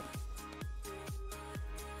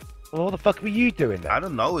 Well, what the fuck were you doing then? I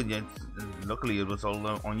don't know. Luckily it was all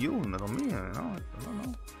on you, not on me. You know? I don't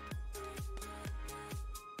know.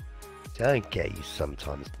 Don't get you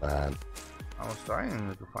sometimes, man. I was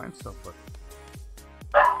trying to find stuff, but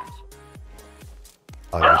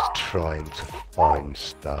I was trying to find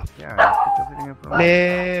stuff. Yeah, I picked everything up from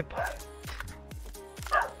Flip!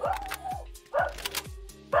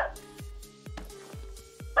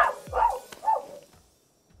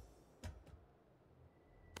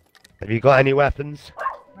 Have you got any weapons?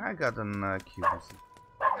 I got an QBC.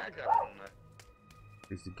 At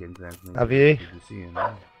least the game grants me Have you? QBC, you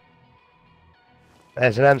know?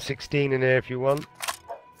 There's an M16 in here if you want.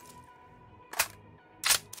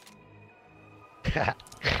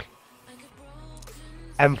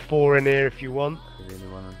 M4 in here if you want. You really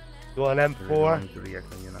wanna, You want an you really want M4? me to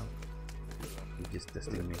react on you now? You're just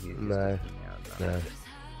testing me here. No. Just testing me out now. No.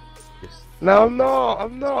 Just No, I'm not.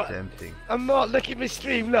 I'm not. tempting. I'm not. Look at my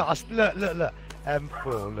stream. Look. Look.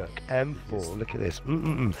 M4. Look. M4. Look at this.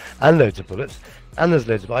 And loads of bullets. And there's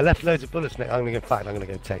loads of. I left loads of bullets. In fact, I'm gonna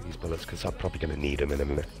go take these bullets because I'm probably gonna need them in a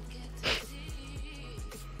minute.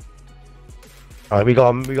 All right, we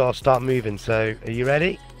got to start moving. So, are you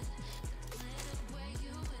ready?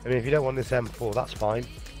 I mean, if you don't want this M4, that's fine.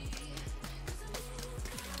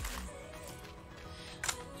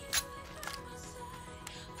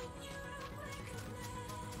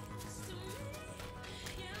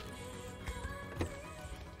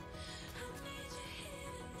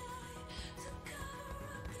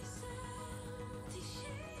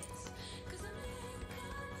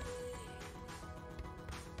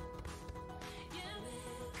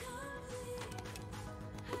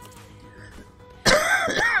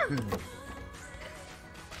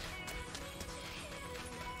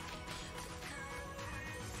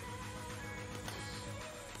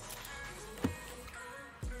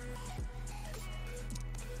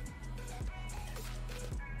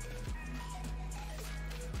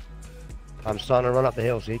 I'm starting to run up the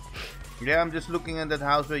hill, see? Yeah, I'm just looking at that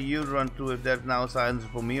house where you run to, if there's now silence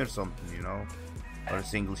for me or something, you know? Or a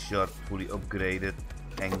single shot, fully upgraded,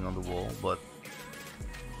 hanging on the wall, but...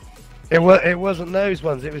 It wasn't those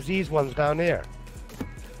ones, it was these ones down here.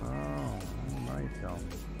 Oh, nice.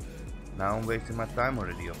 Now I'm wasting my time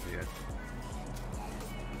already up here.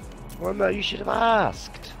 Well, no, you should have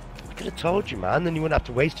asked. I could have told you, man, then you wouldn't have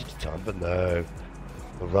to waste your time, but no.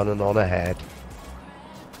 We're running on ahead.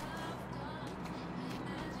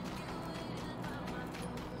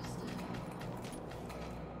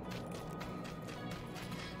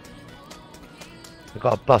 I've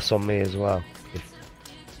got a bus on me as well.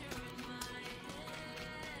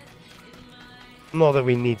 Not that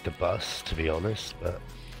we need the bus, to be honest, but...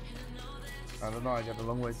 I don't know, I got a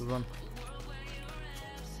long way to run.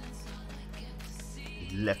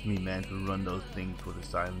 It left me, man, to run those things for the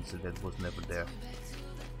silencer that was never there.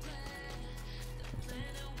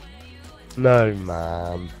 No,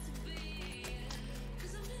 man.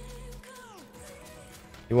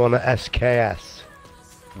 You want an SKS?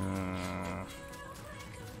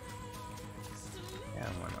 Yeah,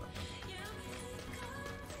 why not?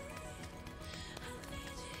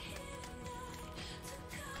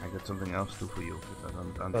 I got something else too for you, but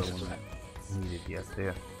I don't need it yet.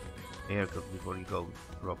 There. Aircraft before you go,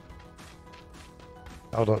 Rob.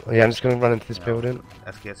 Hold on. Yeah, I'm just going to run into this building.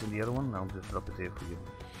 SKS in the other one, I'll just drop it here for you.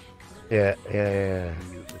 Yeah. And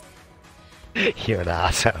use it. You're an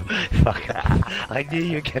asshole. Fuck. I knew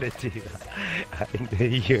you were going to do that. I knew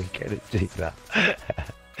you were going to do that.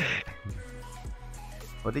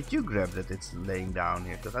 What did you grab that it's laying down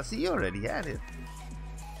here? Because I see you already had it.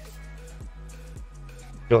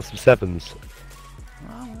 You want some sevens? Oh,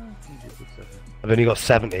 well, you did the seven. I've only got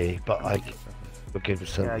 70, but I will give it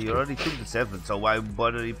some. Yeah, you already took the 7, so why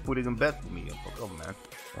bother you putting them back for me? Oh, fuck off, man.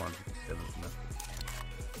 157, man.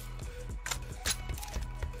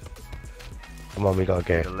 Come on, we gotta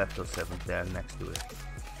go. The left of 7 there next to it.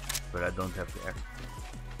 But I don't have the extra.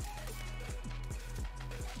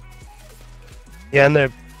 Yeah, no,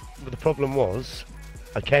 but the problem was,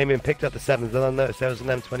 I came in, picked up the 7s, then I noticed there was an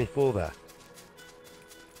M24 there.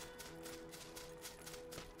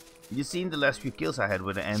 You seen the last few kills I had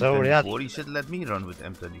with the So we had- M24? You should let me run with the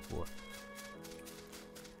M24.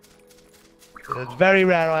 It's very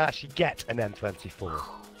rare I actually get an M24.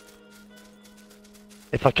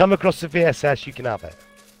 If I come across the VSS, you can have it.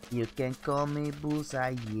 You can call me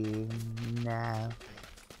Bullseye now.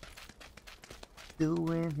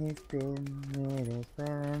 Doing his thing with his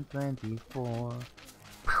M24.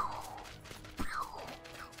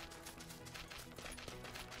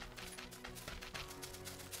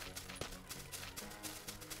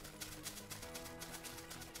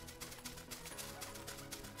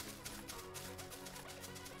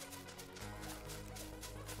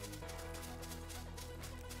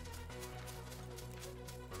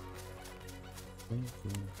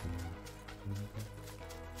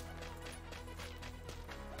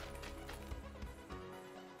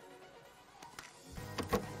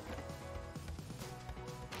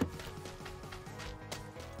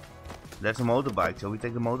 There's a motorbike. Shall we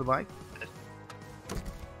take the motorbike?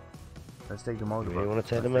 Let's take the motorbike. You want to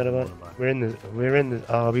take the Let's motorbike? We're in the.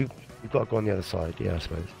 Oh, we've got to go on the other side. Yeah, I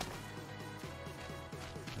suppose.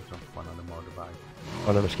 Have some fun on the motorbike.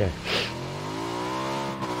 Oh, no, let's go.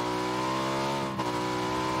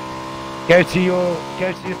 Go to your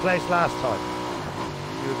place last time.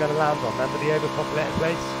 You were going to land on. Remember the overpopulated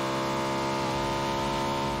place?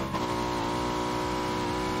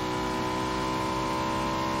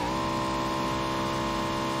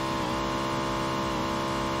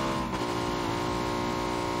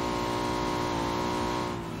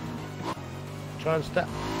 Try and step.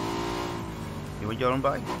 You want your own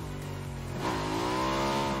bike?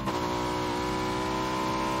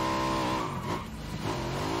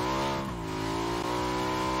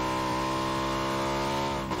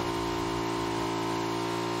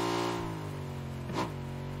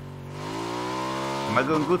 Am I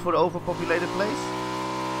going good for the overpopulated place?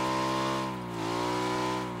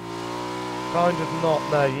 Kind of not,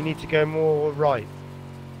 no. You need to go more right.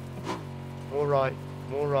 More right.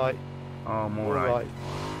 More right. Oh, more right.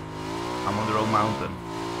 I'm on the wrong mountain.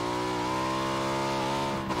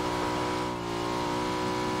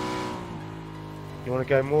 You want to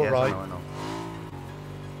go more Yes, right? I know.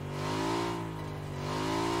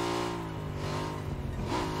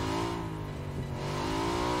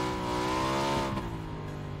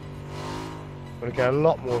 Want to go a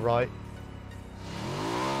lot more right.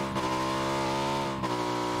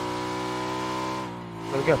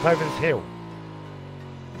 Want to go up over this hill.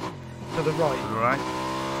 To the right. To the right?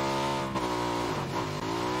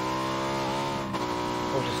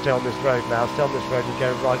 Or just stay on this road now. Stay on this road and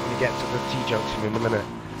go right when you get to the T-junction in a minute.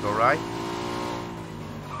 Go right?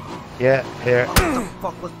 Yeah, here. What the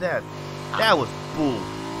fuck was that? That was bull.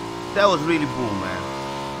 That was really bull, man.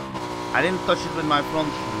 I didn't touch it with my front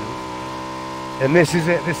wheel. And this is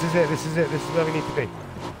it, this is it, this is it, this is where we need to be.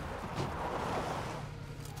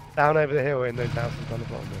 Down over the hill in those houses on the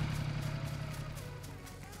bottom there.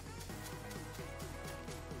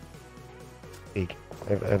 Big.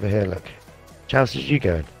 Over here, look. Which house did you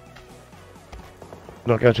go in?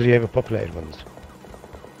 Not going to the overpopulated ones.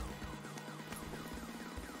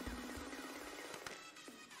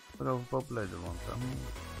 But overpopulated ones, I mean.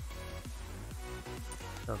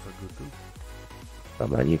 Those are good too. Oh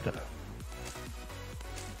man, you got.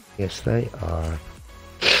 Yes, they are.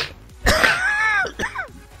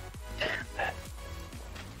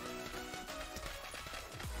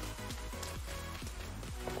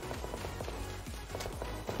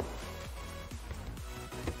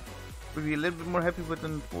 Would be a little bit more happy with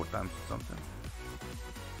than 4 times or something.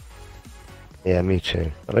 Yeah, me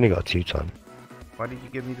too. I've only got a 2 time. Why did you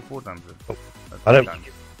give me the 4 times then? Oh, That's I don't. 3 times.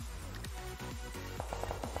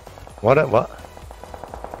 What?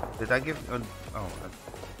 Did I give? Oh,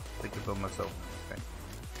 I think it by myself. Okay.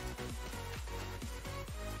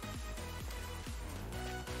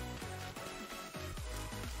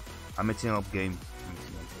 I'm mixing up games.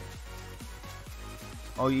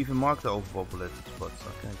 Oh, you even marked the overpopulated spots.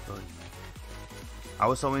 Okay, sorry. I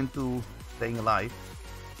was so into staying alive.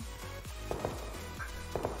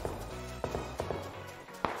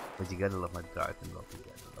 But you gotta love my drive and love me.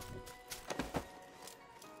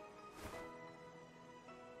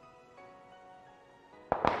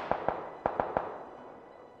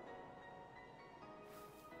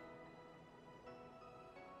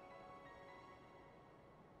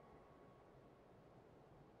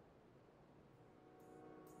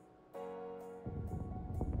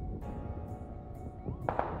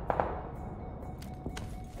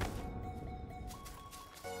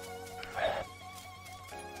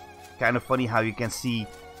 Kind of funny how you can see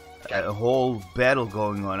a whole battle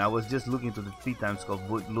going on. I was just looking to the 3 times scope,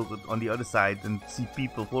 look on the other side and see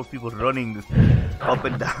 4 people running up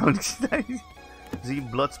and down. See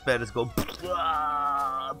blood spatters go.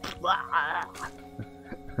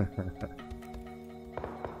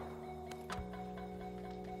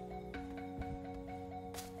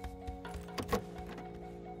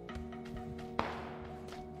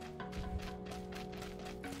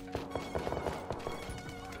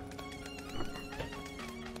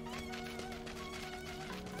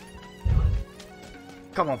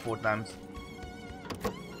 Come on, 4 times.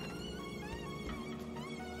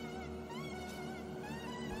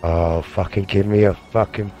 Oh, fucking give me a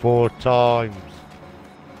fucking 4 times.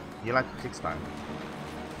 You like 6 times.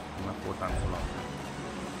 Not 4 times so long.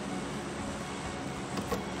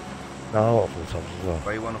 No, I want 4 times as well.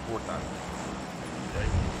 But you want a 4 times.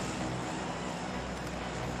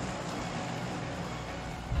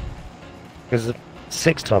 Because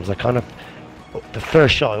 6 times I kind of... The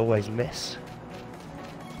first shot I always miss.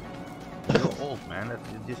 You're old, man.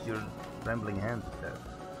 That's just your Trembling hands, it says.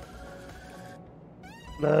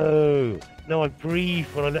 No, no, I breathe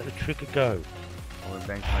when I let the trigger go. Oh, it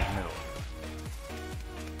bangs like middle.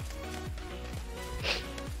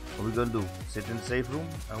 What are we gonna do? Sit in the safe room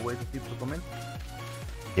and wait for people to come in?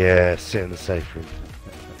 Yeah, sit in the safe room.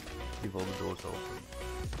 Keep all the doors open.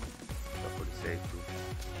 Go for the safe room.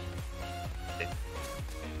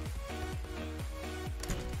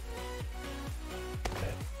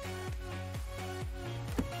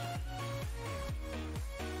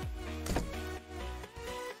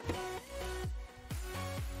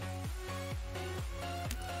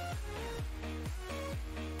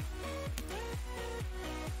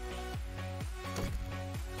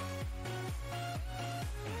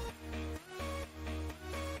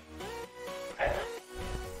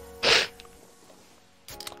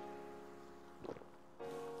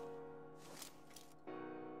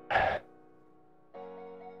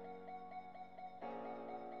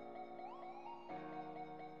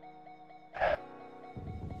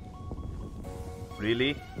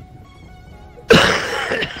 Really?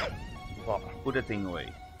 What? Put that thing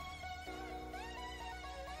away.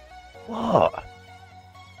 What?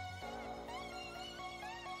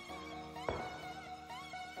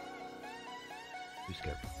 Who's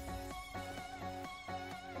scared?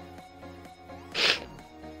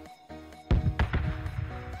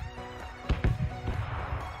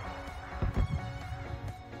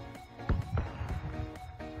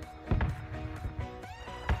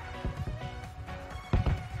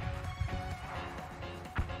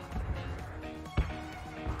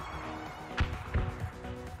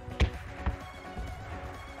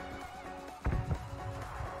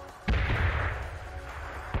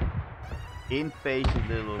 Impatient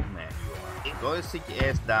little man you are. Go and sit your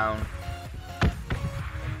ass down.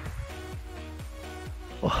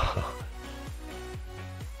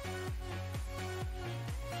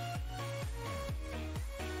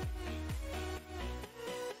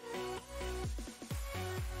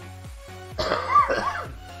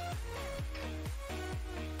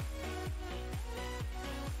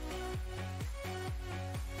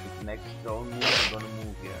 Next don't move, you're gonna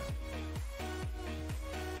move here.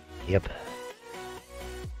 Yep.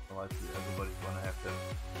 Otherwise everybody's gonna have to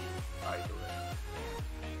idle it.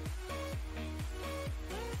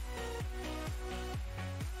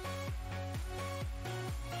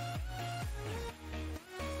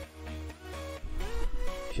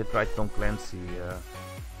 You should try Tom Clancy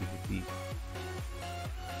PvP.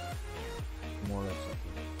 More or less something.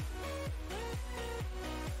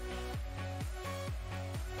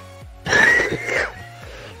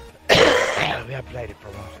 We haven't played it for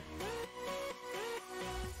a while.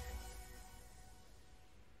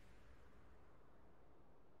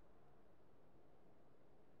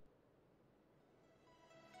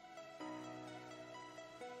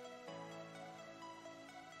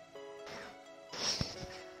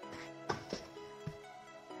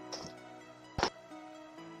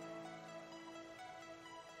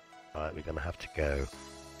 Alright, we're gonna have to go.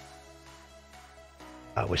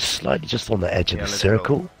 We're slightly just on the edge of the let's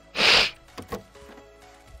circle. go.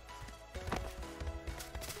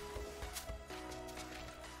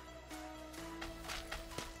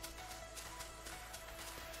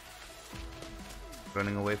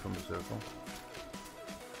 Running away from the circle.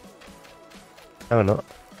 No, we're not.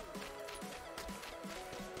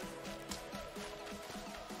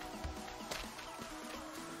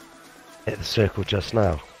 Hit the circle just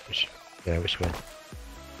now. Which way?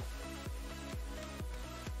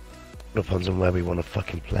 Depends on where we want to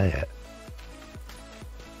fucking play it.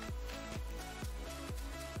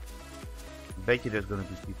 I bet you there's gonna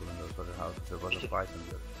be people in those other houses. There was a fight in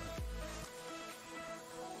the other side.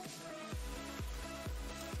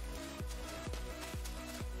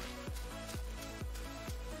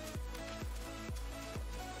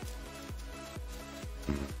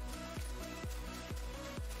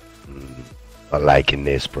 Not liking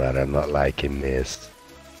this, brother. Not liking this.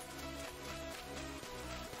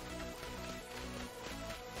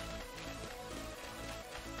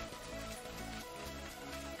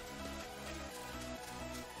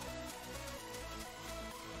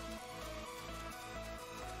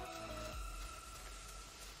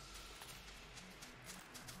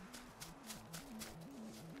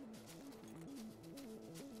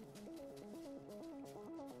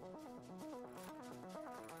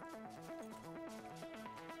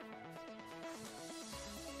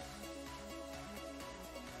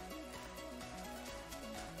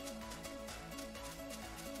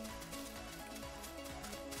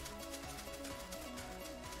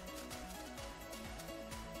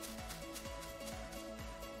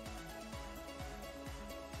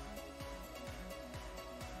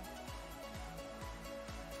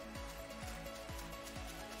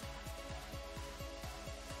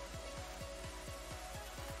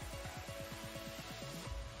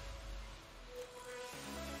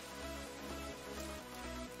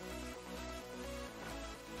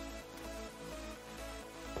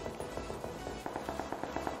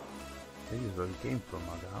 This is where we came from,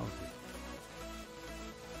 out the houses.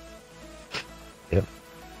 Yep.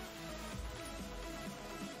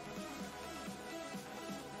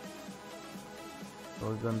 What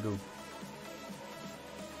are we gonna do?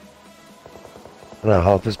 No,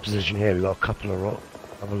 half this position here, we've got a couple of rock.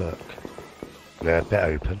 Have a look. Yeah, a bit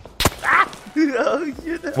open. Oh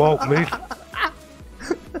shit! Whoa, move.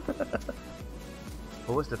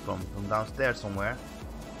 Where was that from? From downstairs somewhere?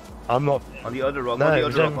 I'm not. On the other rock, No, on it the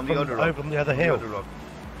was other rock, over on the from- other rock. over on the other On hill. The other rock.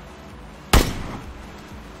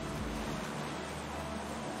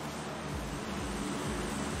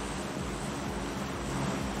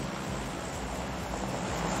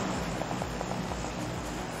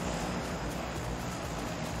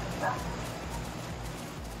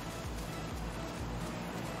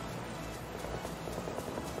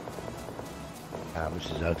 Ah, this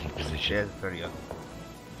is ugly position. Yeah, it's very ugly.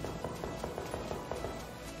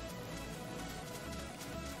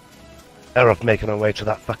 They're off making our way to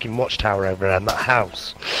that fucking watchtower over there and that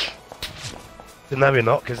house. No, we're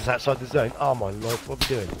not, because it's outside the zone. Oh my lord,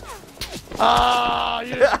 what are we doing? Ah,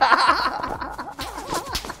 you...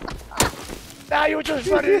 Now you're just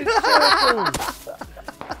running in circles!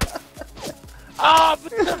 Ah,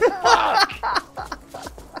 what the fuck?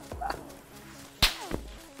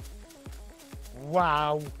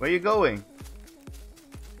 Wow. Where are you going?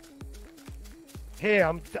 Here,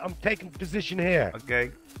 I'm taking position here.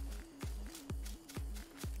 Okay.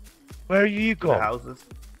 Where are you The gone? houses.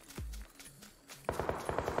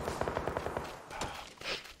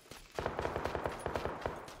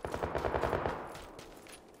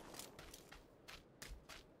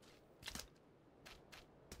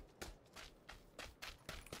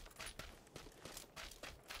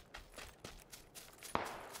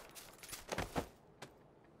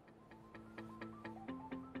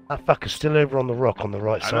 That fucker's still over on the rock on the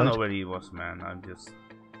right I side. don't know where he was, man. I just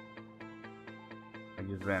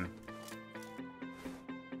ran.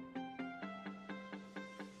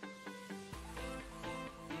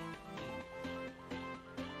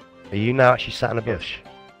 Are you now actually sat in a Yes. bush?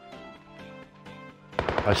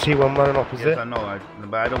 I see one running opposite. Yes, I know,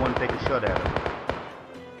 but I don't want to take a shot at him.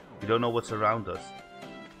 We don't know what's around us.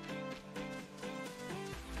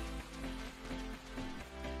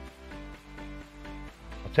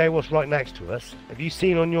 I'll tell you what's right next to us. Have you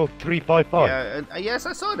seen on your 355? Yeah, yes,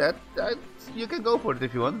 I saw that. You can go for it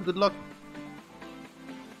if you want. Good luck.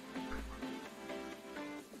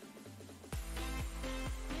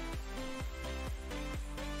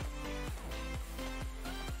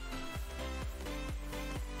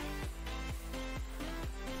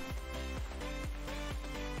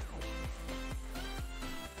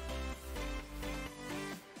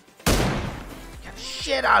 Get the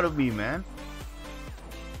shit out of me, man.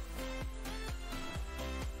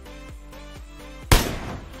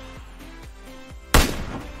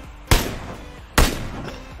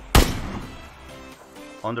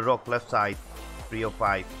 On the rock, left side,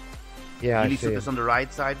 305. Yeah, I Really see took us him. on the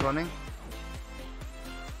right side running.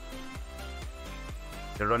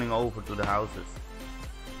 They're running over to the houses.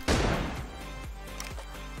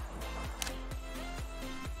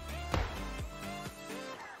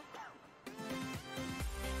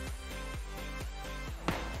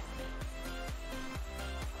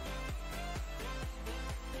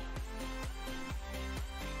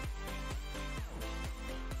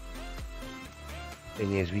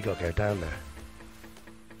 Thing is, we got to go down there.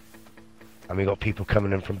 And we got people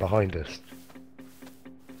coming in from behind us.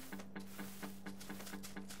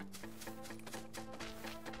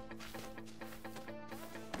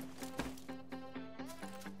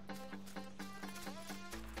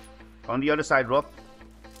 On the other side, Rob.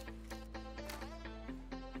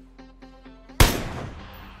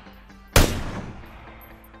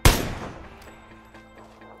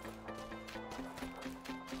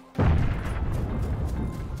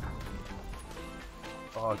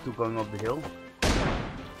 Oh, two going up the hill.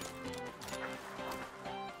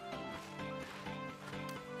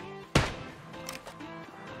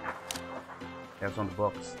 That's on the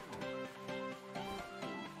box.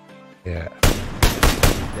 Yeah.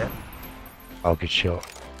 Dead. Oh, good shot.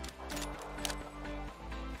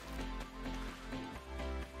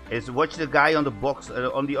 Watch the guy on the box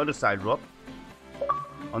on the other side, Rob.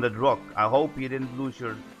 On that rock. I hope you didn't lose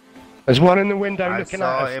your. There's one in the window I looking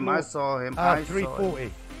saw at us. him. I saw him. Ah, I saw him. 340.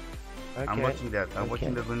 Okay. I'm watching that. I'm Okay.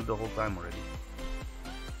 watching that window the whole time already.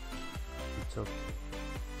 It's okay.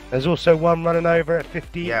 There's also one running over at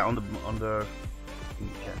 50. Yeah, on the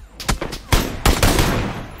yeah.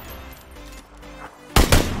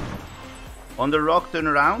 On the rock, turn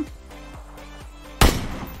around.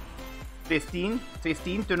 15,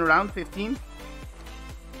 turn around, 15.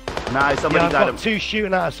 Nah, somebody Yeah, I've got got him. two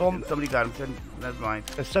shooting at us on. Somebody got him. That's mine.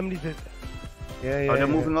 There's somebody that. Yeah, yeah. Oh, they're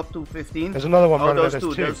yeah. moving up to 15. There's another one. Oh, right there, those there's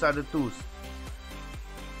two. two. Those are the twos.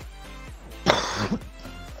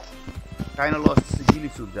 Kinda lost the ghillie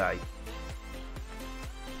suit guy.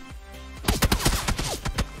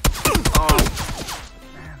 Oh.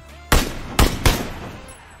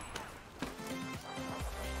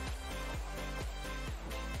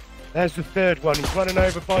 There's the third one. He's running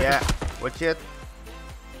over by. Yeah. Watch it.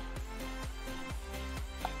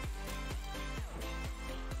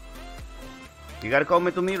 You gotta come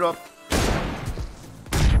into me, Rob.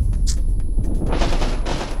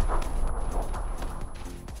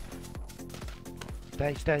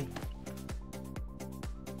 Stay.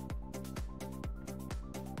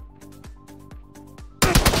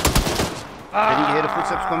 Did you hear the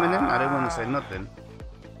footsteps coming in? I didn't want to say nothing.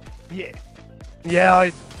 Yeah. Yeah,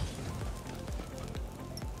 I.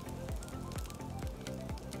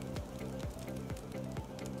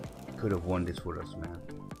 Could have won this for us, man.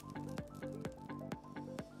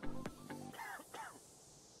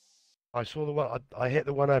 I saw the one. I hit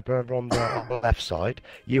the one over on the left side.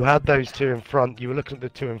 You had those two in front. You were looking at the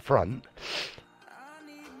two in front.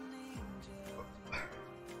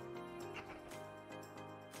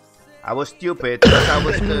 I was stupid because I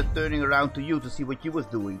was turning around to you to see what you was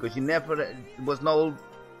doing, because you never. There was no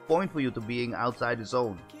point for you to being outside the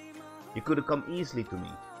zone. You could have come easily to me.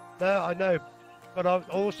 No, I know, but I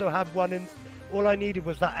also had one in. All I needed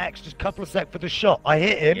was that extra couple of seconds for the shot. I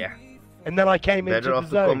hit him. Yeah. And then I came Better into the off to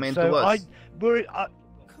zone. come into so us.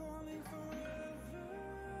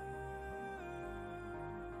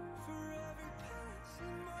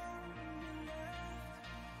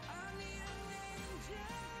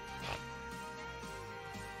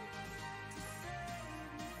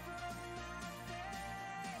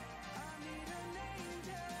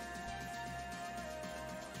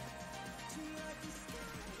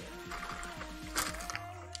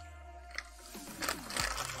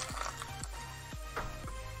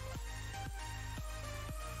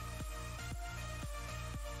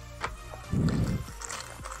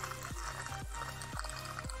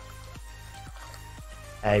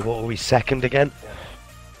 Hey, what were we, second again?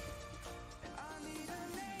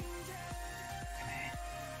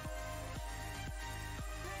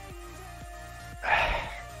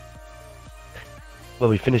 Well,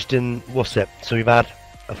 we finished in, what's it? So we've had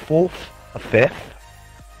a fourth, a fifth,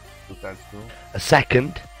 2 times 2. a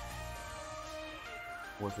second,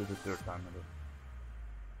 Was it the third time? I don't-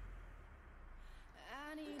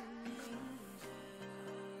 I need an angel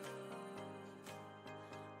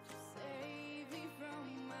to save me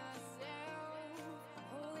from myself,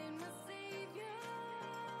 holding my savior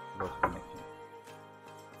Lost connection.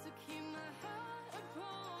 to keep my heart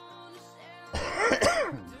upon a shelf.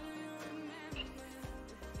 Do you remember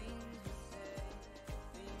the things we said,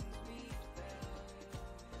 things we felt?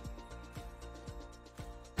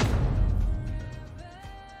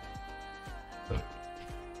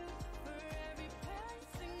 For every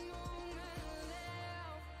passing moment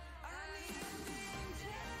left, I need an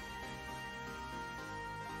angel.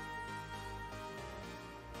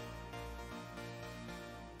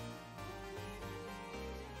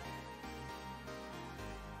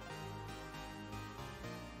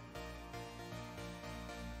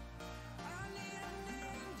 I need an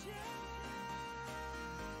angel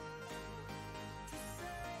to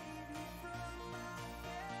save me from my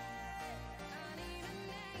fate. I need an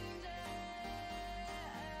angel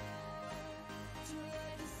to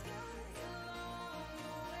light the sky along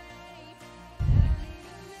the way. I need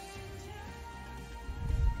an angel.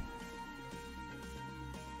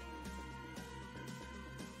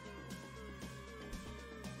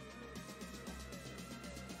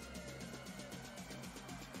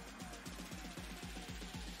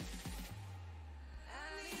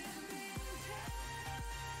 I need an angel.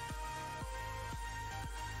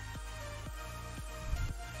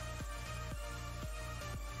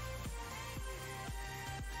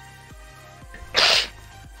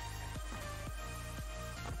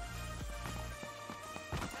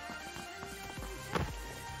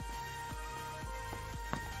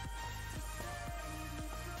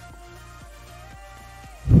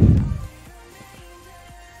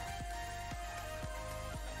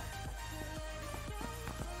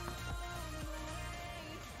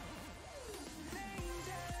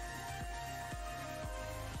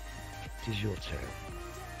 it is your turn.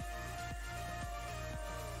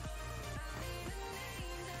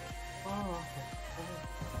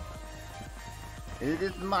 It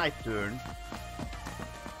is my turn.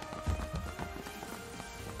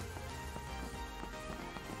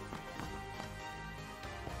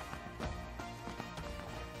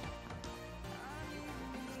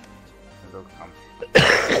 will come.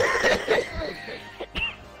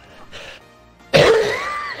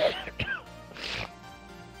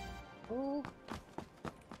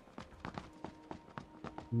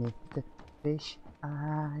 Mr. Fish,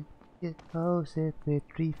 I just posted with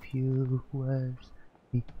 3 viewers.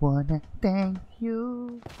 We wanna thank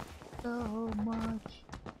you so much.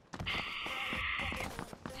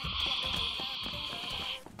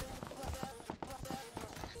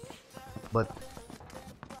 But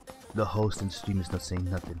the host in stream is not saying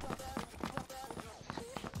nothing.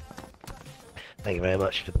 Thank you very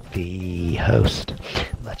much for the host.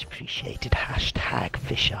 Much appreciated. Hashtag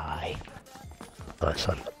fisheye. Nice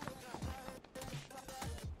one.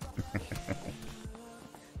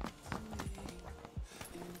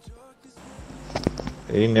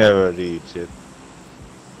 He never reads it.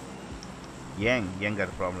 Yang got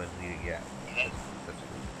a problem with reading, yeah.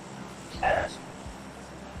 That's true.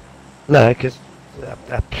 No, because...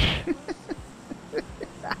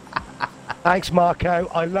 Thanks, Marco.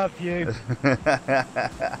 I love you.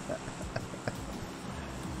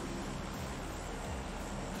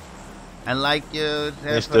 And like you,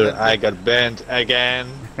 Mr. I got banned again.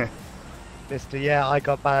 Mr. Yeah, I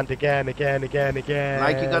got banned again.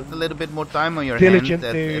 like you got a little bit more time on your Diligent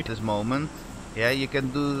hands dude. at this moment. Yeah, you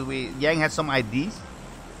can do. Yang has some IDs.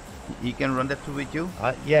 You can run that through with you.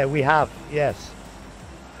 Yeah, we have. Yes.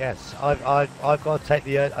 Yes, I've got to take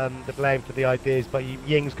the blame for the ideas, but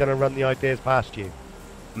Ying's going to run the ideas past you.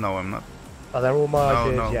 No, I'm not. Oh, they're all my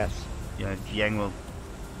ideas. No. Yes. Yeah, Yang will.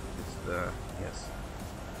 Yes.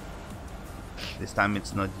 This time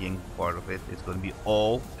it's not Yang part of it. It's going to be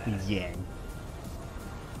all Yang.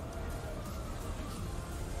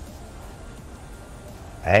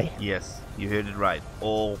 Hey. Yes, you heard it right.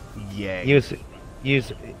 All Yang. You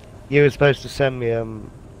were supposed to send me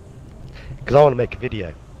because I want to make a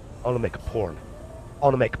video. I want to make a porn. I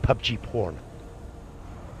want to make a PUBG porn.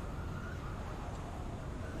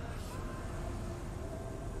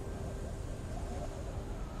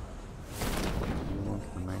 You want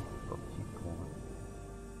to make PUBG porn?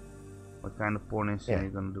 What kind of porn is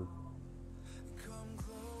you gonna do?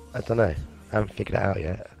 I don't know. I haven't figured it out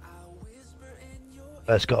yet.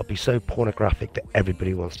 But it's got to be so pornographic that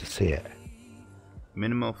everybody wants to see it.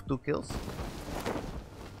 Minimum of 2 kills?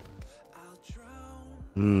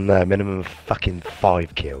 No, minimum of fucking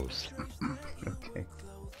 5 kills. Okay.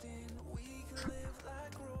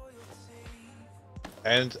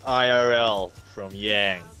 And IRL from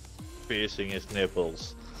Yang, piercing his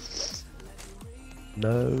nipples.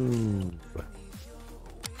 No.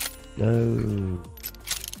 No.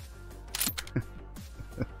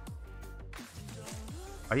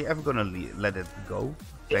 Are you ever gonna let it go,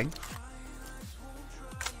 Frank?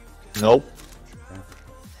 Nope.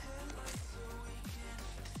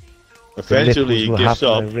 Eventually he will gives have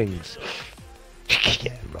up. no rings.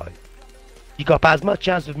 Yeah, right. You got about as much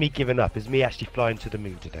chance of me giving up as me actually flying to the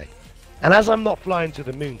moon today. And as I'm not flying to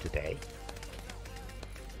the moon today,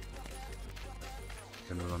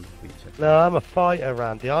 no, I'm a fighter,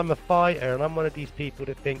 Randy. I'm a fighter, and I'm one of these people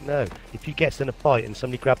that think, no, if you get in a fight and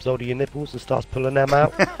somebody grabs hold of your nipples and starts pulling them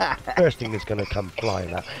out, first thing that's going to come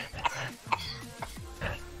flying out.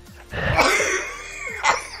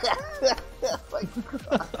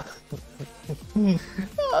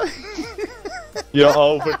 You're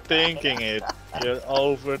overthinking it. You're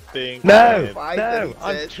overthinking No, it. no,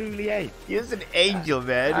 I'm truly ape. He's an angel,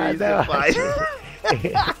 man. I He's know. a fighter.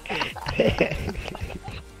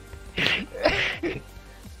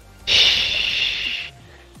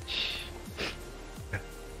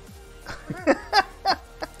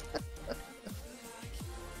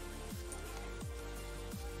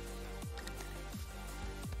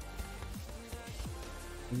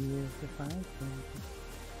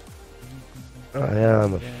 I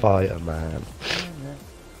am a fighter, man.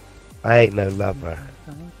 I ain't no lover.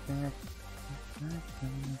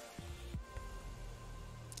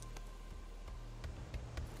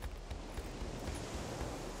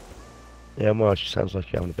 Yeah, Marge, sounds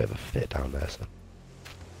like you're having a bit of a fit down there, son.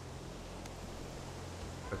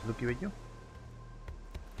 Let's look with you.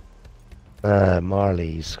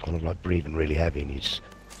 Marley's kind of like breathing really heavy and he's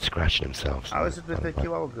scratching himself. So How is it with the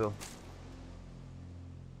Chihuahua girl?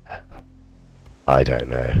 I don't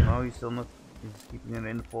know. Oh, he's still not. He's keeping her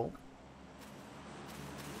in the fold.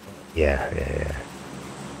 Yeah.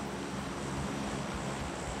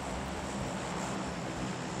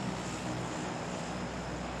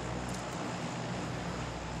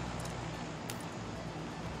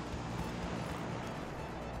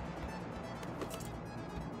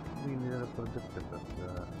 We need a productive, but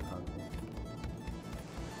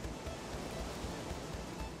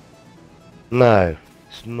No,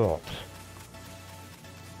 it's not.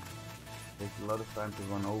 a lot of time to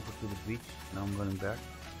run over to the beach. Now I'm running back.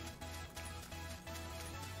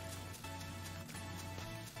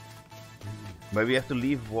 Maybe you have to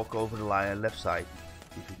leave, walk over the left side,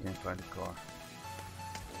 if you can find a car.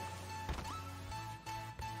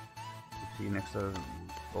 You see next to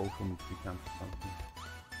both from 3 times or something.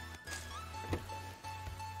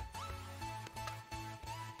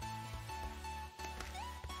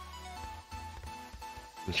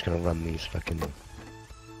 I'm just gonna run these fucking...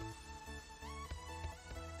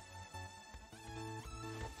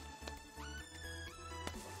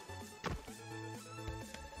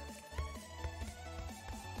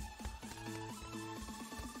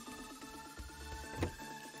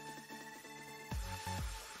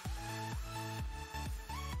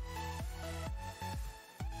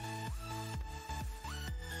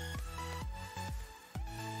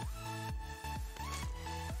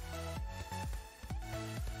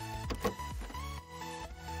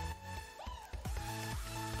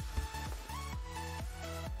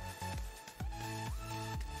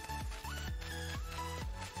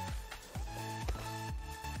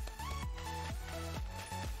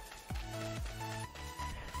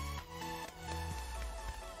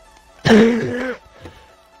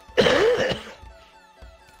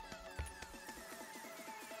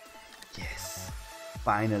 Yes!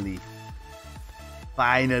 Finally!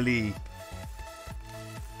 Finally!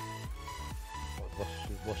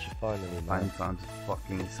 What's she finally, man? Finally found the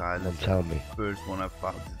fucking silence. Tell me. First one I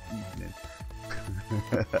found this evening.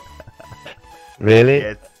 Really?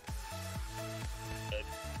 Yes.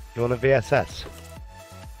 You want a VSS?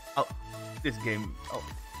 Oh, this game. Oh,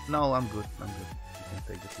 no, I'm good. I'm good. You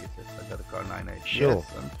can take the VSS. I got a car 9.8. Sure. Yes,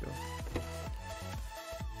 I'm sure.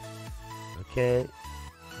 Okay. You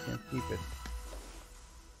can keep it.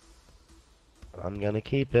 I'm gonna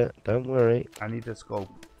keep it. Don't worry. I need a scope.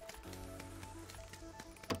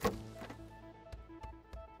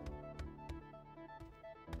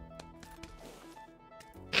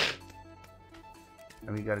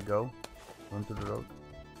 And we gotta go. Onto the road.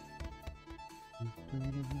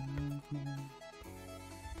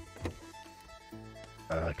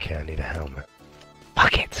 Okay, I need a helmet.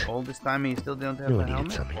 Fuck it! All this time and you still don't have No, a I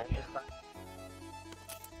needed helmet? something.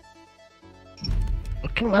 I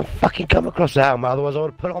couldn't fucking come across the helmet, otherwise I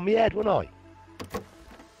would have put it on my head, wouldn't I?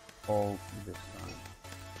 All this time.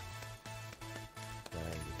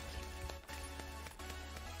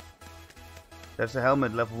 There's a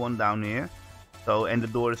helmet level 1 down here. So, and the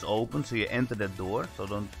door is open, so you enter that door. So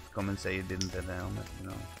don't come and say you didn't have a helmet, you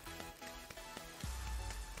know.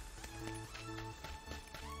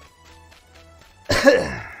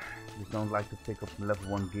 You don't like to pick up level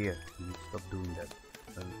 1 gear. You need to stop doing that.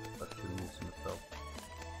 And start shooting this in yourself.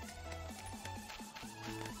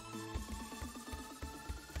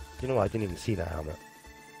 You know what? I didn't even see that helmet.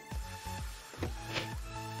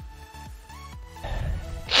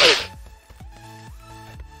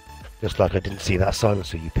 Just like I didn't see that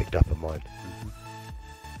silencer you picked up of mine.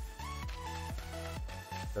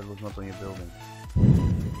 That was not on your building.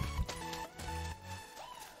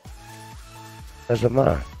 Doesn't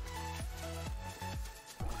matter.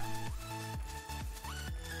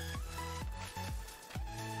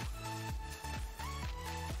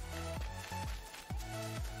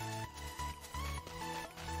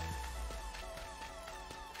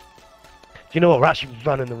 Do you know what? We're actually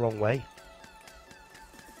running the wrong way.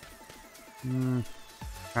 Kind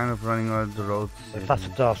of running on the road. If that's a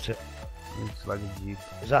Darcy, It's like a jeep.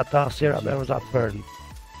 is that a Darcy up there or is that a Burn?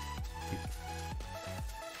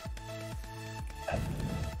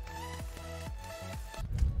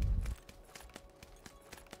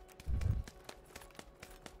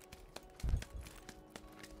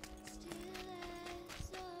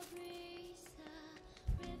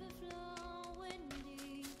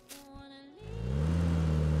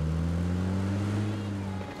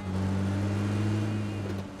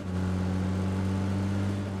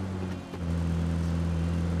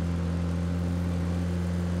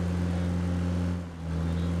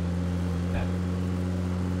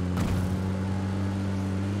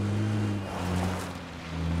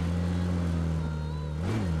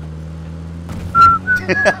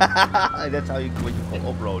 That's how what you call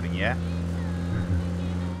off-roading, yeah?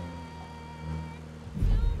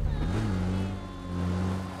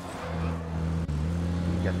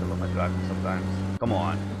 You get to love my driving sometimes. Come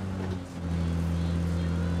on.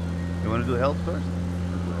 You want to do health first?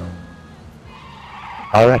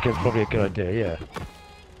 I reckon it's probably a good idea, yeah.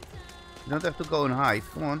 You don't have to go and hide,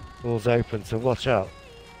 come on. Door's open, so watch out.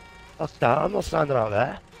 I'm not standing out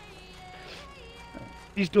there.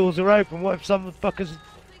 These doors are open, what if some fuckers...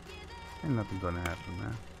 Ain't nothing gonna happen,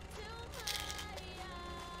 man.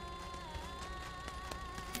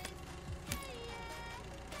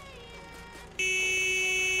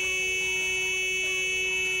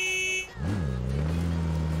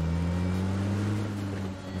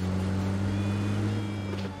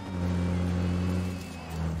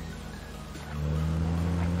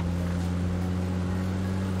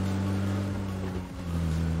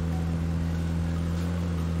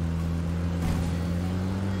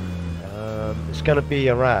 It's gonna be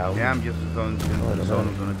around. Yeah, I'm just going to the zone.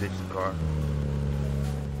 I'm gonna ditch the car.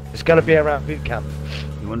 It's gonna be around boot camp.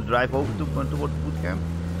 You want to drive over towards boot camp?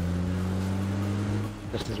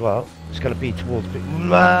 Just as well. It's gonna be towards.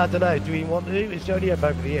 I don't know. Do we want to? It's only up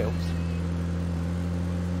over the hills.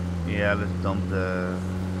 Yeah, let's dump the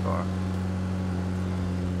car.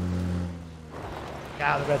 Get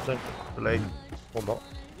out of the red zone. Too late. Or not.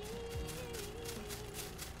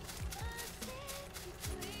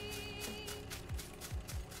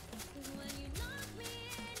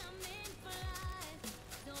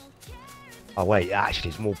 Oh wait, actually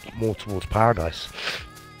it's more towards paradise.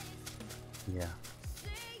 Yeah.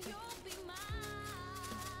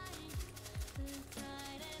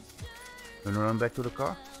 Wanna run back to the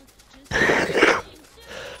car?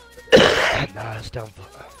 Nah, it's down.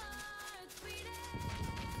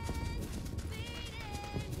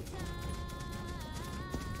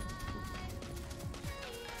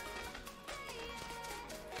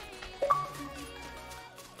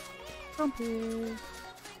 Trumpy.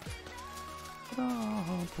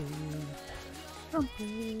 Trumpy.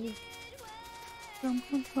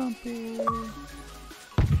 Trumpy. Trumpy.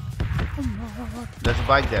 There's a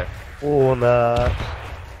bike there. Oh no.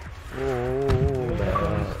 Oh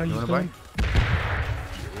no. You want a bike?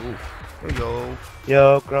 There you go.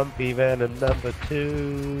 Yo, Grumpy Venom number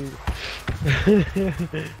 2.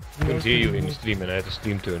 Couldn't hear you in the stream and I had the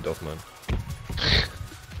stream turned off, man.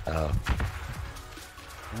 Oh.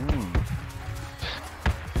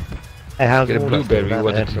 Hey, how's Get a Warner's blueberry, doing? you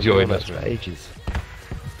wanted Haven't to heard join from us, Warner's man. for ages.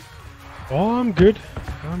 Oh, I'm good.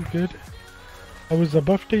 I'm good. I was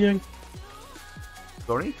above the yang.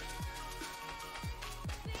 Sorry?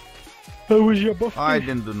 How was your buff? I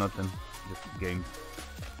didn't do nothing this game.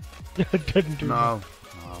 I didn't do No.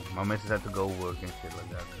 My missus had to go work and shit like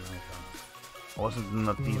that. You know, so I wasn't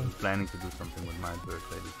not even planning to do something with my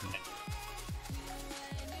birthday this year.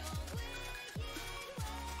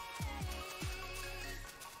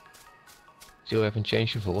 Still haven't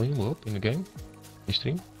changed the volume up in the game? In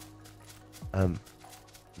stream? No.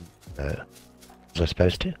 Was I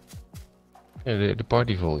supposed to? Yeah, the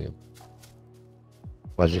party volume.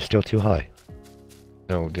 Was it still too high?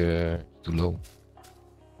 No, the too low.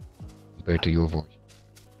 Compared to your voice.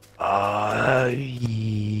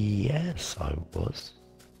 Yes, I was.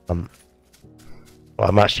 Well,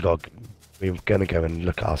 I'm actually we're gonna go and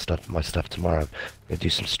look at our stuff, my stuff tomorrow. Gonna do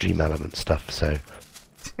some stream element stuff, so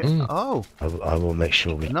Oh, I will make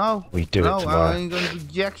sure we do no, it tomorrow. I ain't gonna do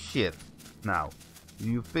jack shit now.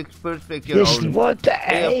 You first fix your This own. what the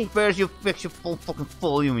Yeah, first you fix your full fucking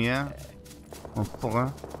volume, yeah? Oh,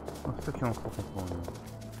 fucker. Oh, fix your own fucking volume.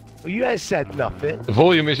 Well, you ain't said nothing. The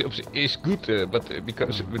volume is good, but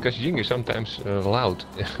because Ying is sometimes loud.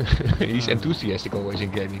 He's enthusiastic always in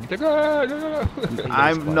gaming. He's like,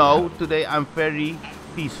 Today I'm very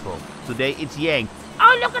peaceful. Today it's Yang.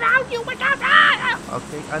 Oh, look around you, my God!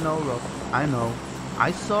 Okay, I know, Rob. I know.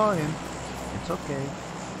 I saw him. It's okay.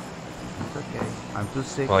 It's okay. I'm too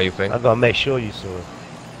sick. Why you think? I've got to make sure you saw it.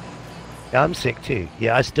 Yeah, I'm sick too.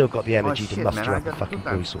 Yeah, I still got the energy to shit, muster man, I up a got fucking 2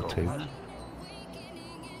 times bruise or score, 2. man.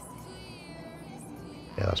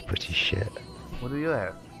 Yeah, that's pretty shit. What do you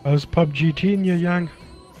have? How's PUBG teen, you yang?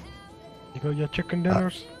 You got your chicken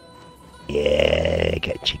dinners? Yeah,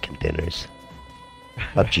 get chicken dinners.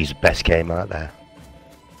 PUBG's the best game out there.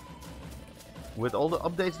 With all the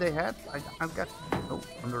updates they had, I've got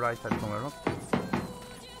on the right side somewhere up.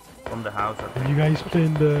 From the house. Are you guys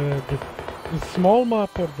playing the small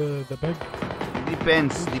map or the big?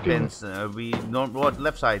 Depends. We don't. What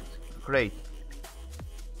left side? Great.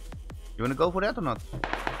 You wanna go for that or not?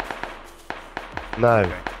 No.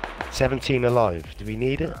 Okay. 17 alive. Do we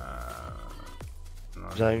need it? No,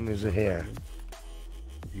 Zone is here.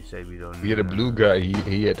 if you say we don't. We had a blue guy,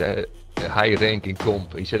 he had a high rank in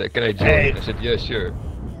comp. He said, can I join? Hey. I said, yeah, sure.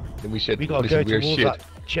 Then we said, We gotta this go is weird towards shit.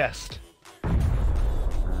 that chest. We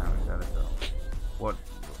gotta go. What?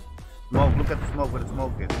 Smoke. Look at the smoke. Where the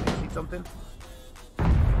smoke is. You see something?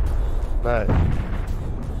 No.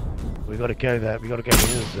 We gotta go there. We gotta go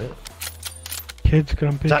towards it. Kids,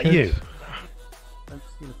 grumpy Is that kids. you? Let's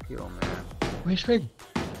see the kill, man. Where's Fing?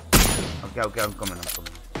 Okay, I'm coming.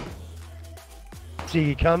 See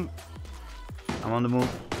you come. I'm on the move.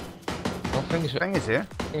 Oh, Fing Fang is here.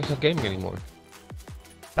 is not gaming anymore.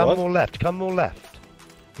 Come What? more left. Come more left.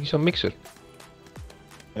 He's on Mixer.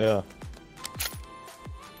 Yeah.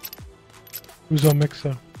 Who's on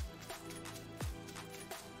Mixer?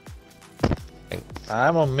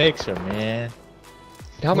 I'm on Mixer, man.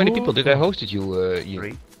 How many Oh, people did I hosted you, Ian?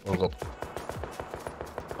 3. Oh, Rob.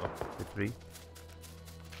 The 3.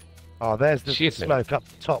 Oh, there's the Shit, man. smoke up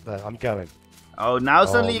top there. I'm going. Oh, now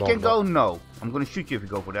suddenly Oh, you no, can no. go? No. I'm gonna shoot you if you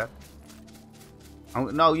go for that.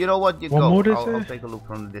 No, you know what? You What go. mode is I'll it? take a look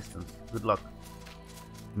from the distance. Good luck.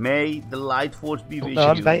 May the light force be with No,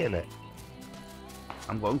 I'm you. baiting it.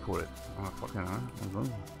 I'm going for it. Oh, fucking hell. I'm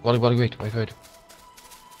going. Wally, wait.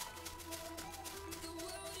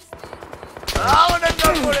 Oh, let's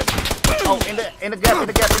go for it! Oh, in the gap.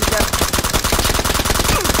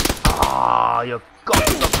 Ah, you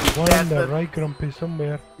cocksucking One on the bastard. right, Grumpy,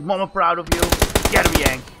 somewhere. Mama proud of you. Get him,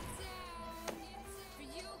 Yank.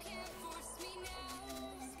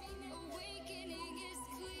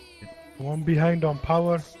 One behind on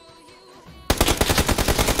power.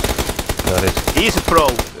 Got it. He's a pro.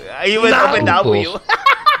 He went up and down for you.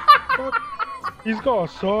 He's got a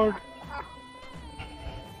sword.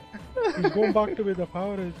 He's going back to where the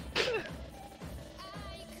power is.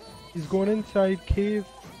 He's going inside cave.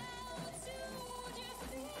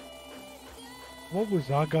 What was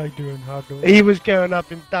that guy doing, Hardo? He was going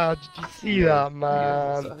up and down. Did you see that,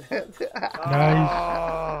 man? Nice.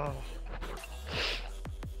 Oh.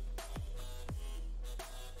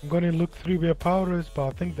 I'm gonna look through where power is, but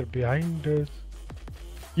I think they're behind us.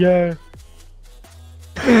 Yeah.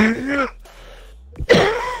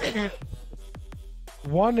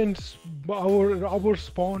 One in our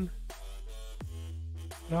spawn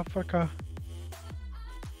in Africa.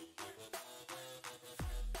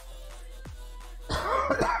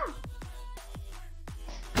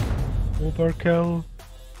 Overkill.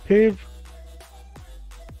 Cave.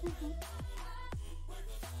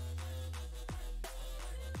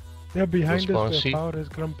 They're behind Spawn us where C. power is,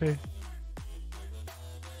 Grumpy.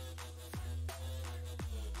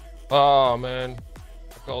 Oh man,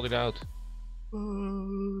 I called it out.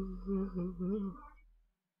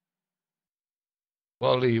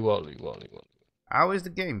 Wally. How is the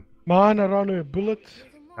game? Man, I ran out of bullets.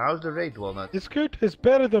 How's the raid, Walnut? It's good. It's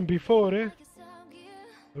better than before, eh?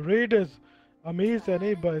 The raid is amazing,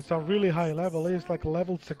 eh? But it's a really high level, eh? It's like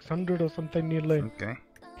level 600 or something nearly. Okay.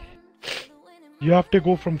 You have to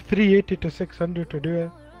go from 380 to 600 to do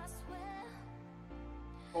it.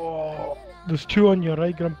 Oh, there's two on your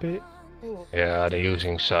right, Grumpy. Yeah, they're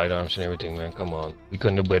using sidearms and everything, man. Come on, we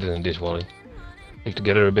couldn't do better than this, Wally. Stick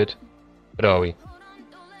together a bit. Where are we?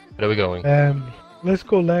 Where are we going? Let's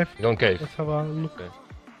go left. You don't cave. Let's have a look. Okay.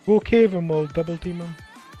 Go cave and we'll double team him.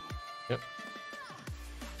 Yep.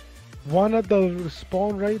 One at the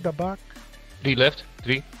spawn right, the back. 3 left.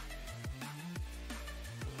 3.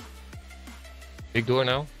 Big door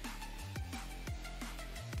now.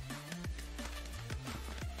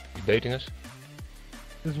 He's baiting us.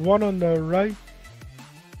 There's one on the right.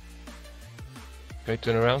 Okay,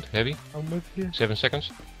 turn around. Heavy. I'm with you. 7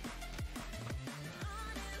 seconds.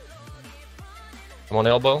 I'm on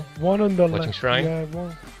elbow. One on the Watching left. shrine. Yeah,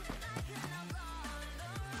 one.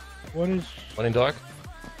 One is. One in dark.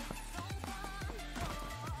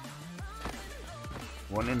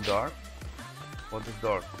 One in dark. What is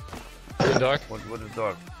dark? One in dark. What is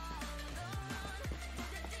dark?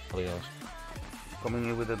 Wally knows. Coming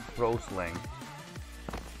in with a pro slang.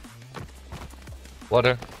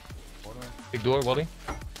 Water. Big door, Wally.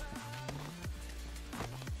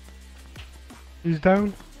 He's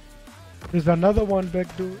down. There's another one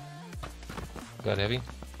back door. Got heavy.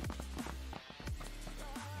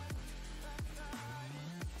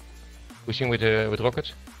 Pushing with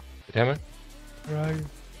rockets. With hammer. Right.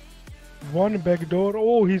 One back door.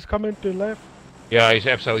 Oh, he's coming to left. Yeah, he's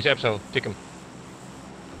Epso. Tick him.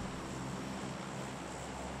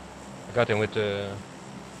 I got him with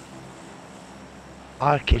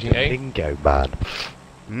Arcade Pushing A. lingo, man.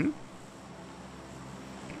 Hmm?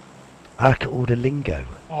 Arcade all the lingo.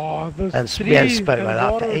 Oh, there's And three we haven't spoke in like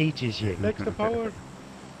that water for ages, you. next to power.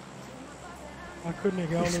 I couldn't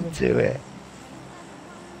get all Listen of them. to it.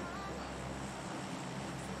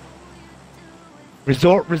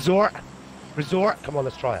 Resort. Come on,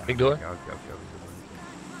 let's try it. big door. Okay.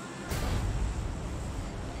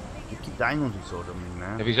 You keep dying on this order,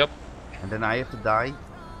 man. Heavy's up. And then I have to die.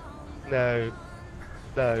 No.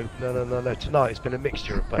 Tonight it's been a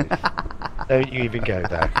mixture of both. Don't you even go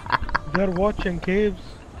there. They're watching caves.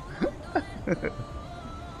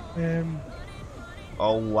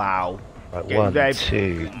 Oh wow. Right, Okay, 1, babe,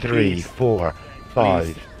 2, 3, please. 4,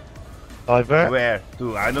 5. Over. Where?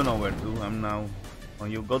 To? I don't know where to. I'm now. Oh,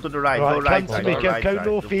 you go to the right. Right, go right. come to side, me, go go right side, the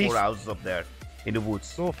northeast. 4 houses up there in the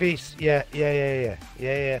woods. Northeast. Yeah.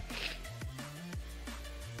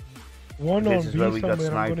 One This on is B where we got somewhere.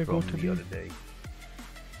 I'm sniped gonna go from to the B. other day.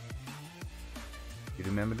 You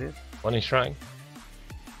remember this? One in shrine.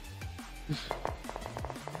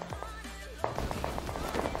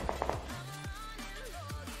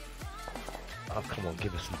 Oh, come on,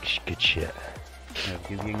 give us some good shit. Yeah,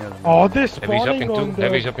 give Ying a- Oh, this Heavy's up spawning in on 2.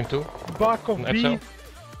 Heavy's the up in 2. back of An B. Epso.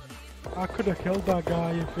 I could have killed that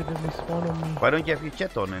guy if he didn't spawn on me. Why don't you have your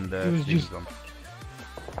chat on in the He was stream, just- Tom?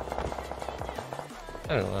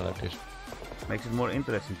 I don't know, I like this. Makes it more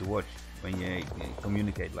interesting to watch when you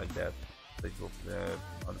communicate like that with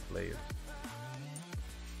other players.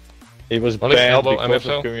 He was Well, it's banned elbow, because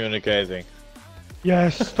MFO. of communicating.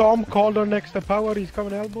 Yes, Storm called on next to power. He's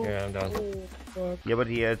coming elbow. Yeah, I'm down. Oh, fuck. Yeah, but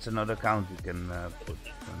he has another account you can put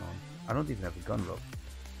on. I don't even have a gun lock.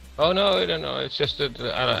 Oh no, I don't know. It's just that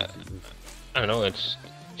I don't know. It's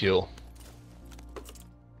Jill.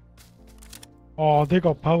 Oh, they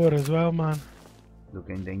got power as well, man. Look,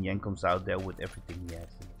 and then Yang comes out there with everything he has.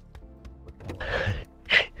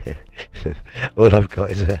 All I've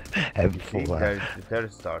got is a See, M4.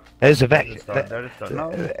 there's a start. There's a There's a vec. start. There's a start. No,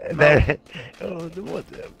 no. There. Oh,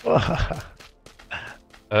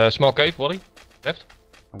 what? Small cave, Wally. Left.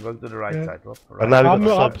 I'm going to the right Yeah. side, Rob. And now I'm we've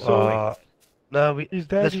got not sub. sorry. No, He's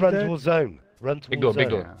dead, let's he's run dead. towards zone. Run towards Big door, big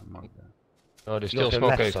zone. door. Yeah, I'm on there. Oh, there's Look still to small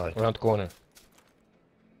left cave side. around the corner.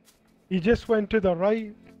 He just went to the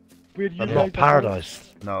right. Where you I'm guys not are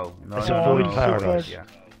paradise. No, no, It's no, a no, void no. paradise. Yeah. going.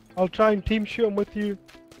 I'll try and team shoot him with you.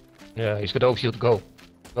 Yeah, he's got overshield. Go.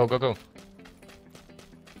 Go, go, go.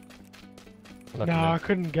 Lucky Nah, I man.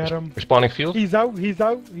 couldn't get him. Respawning field. He's out, he's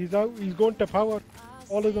out, he's out. He's going to power.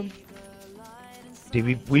 All of them. See,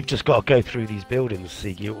 we've just got to go through these buildings,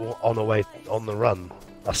 Sigi, on the way, on the run.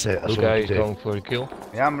 That's it. That's Blue all guy we is can do. going for a kill.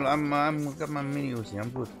 Yeah, I'm got my mini Uzi. I'm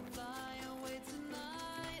good.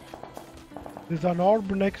 There's an orb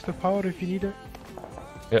next to power if you need it.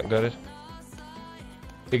 Yeah, got it.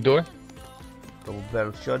 Big door. Double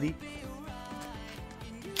barrel shoddy.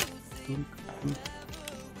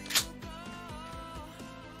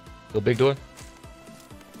 Still big door.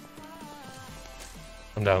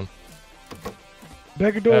 I'm down.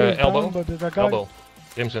 Back door is elbow. down, but there's a guy. Elbow.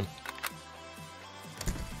 Crimson.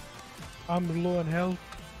 I'm low on health.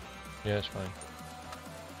 Yeah, it's fine.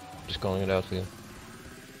 Just calling it out for you.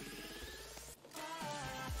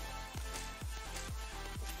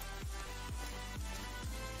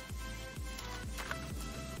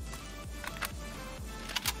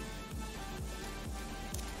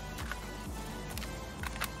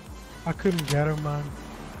 I couldn't get him, man.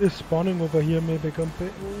 This spawning over here may become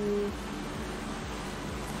bit.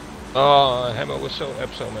 Oh, Hammer was so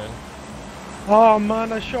Epso, man. Oh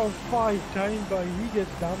man, I shot him 5 times, but he gets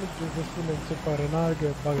damage resistant and super, and I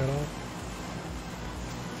get buggered off.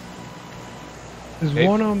 There's Hey.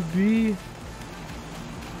 one on B.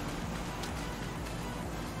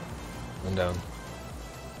 I'm down.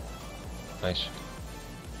 Nice.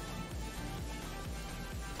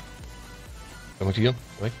 Coming to you.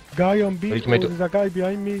 Wait. Guy on B. Ready to Oh, make there's a guy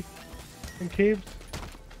behind me. In caves.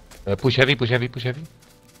 Push heavy, push heavy, push heavy.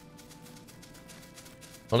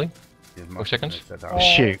 Holly? Here's 4 seconds. that's Oh.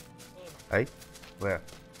 Shoot. Hey, where?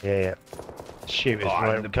 Yeah, yeah. Shoot is Oh,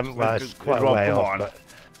 right. the- Well, it's quite a Rob, way come off, on. but...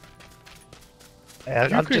 You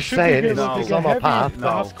I'm could- just should saying, be it's, able to it's get on my heavy. path, No,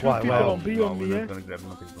 but have it's two quite people well. on B no, on me, we're eh? not gonna grab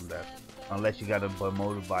nothing from that. Unless you got a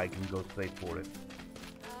motorbike and go straight for it.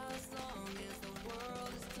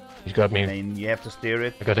 He's got me. And you have to steer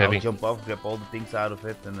it. I got I'll heavy. jump off, grab all the things out of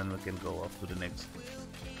it, and then we can go off to the next.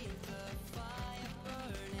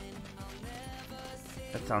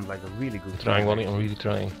 That sounds like a really good Trying, plan. Wally. I'm really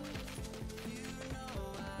trying.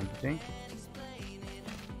 Don't you think?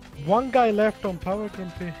 One guy left on power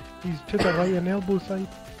company. He's to the right and elbow side.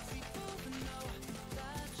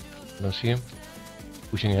 Don't see him.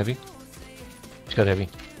 Pushing heavy. He's got heavy.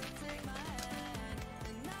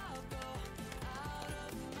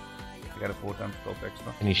 I got a 4 times scope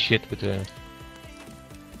extra. And he's shit with the.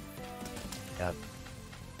 Yeah.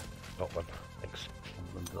 Got one. Thanks.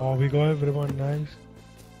 I'm going to- Oh, we got everyone, nice.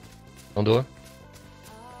 On door.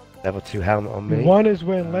 Level 2 helmet on me. One is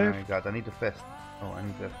went Oh left. my god, I need to vest. Oh, I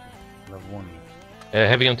need to level 1.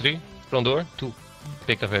 Heavy on 3. Front door. 2.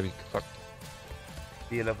 Picked up heavy. Fuck.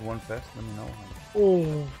 See a level 1 vest? Let me know.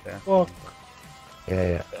 Oh, Yeah. fuck. Yeah,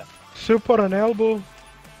 yeah. Super and elbow.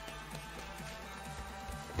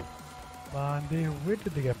 Man, where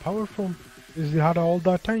did they get power from? Is they had all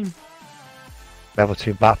that time? Level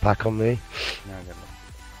 2 backpack on me. Yeah, I got one.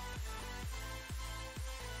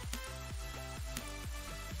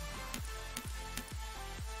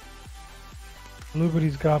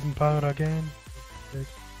 Blueberry's grabbing power again.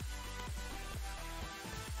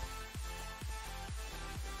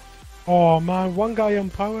 Oh man, one guy on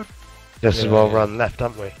power. Just as Yeah, well yeah. run left,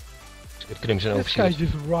 haven't we? He's got Crimson This guy overshield.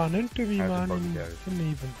 just ran into me, I have man, to and bug carry.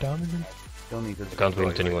 didn't even damage him. Don't need to Can't win destroy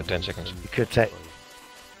it anymore, it. 10 seconds. You could take...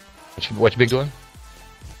 Watch big door.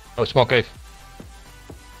 Oh, small cave.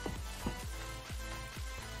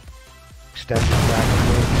 extended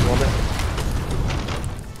drag on it.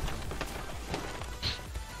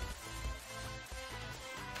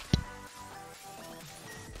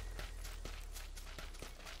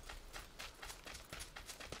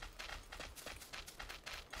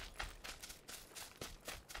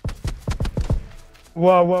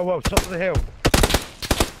 Whoa, whoa, whoa, top of the hill.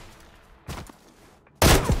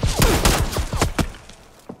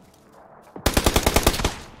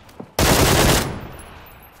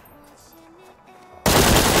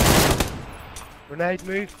 Grenade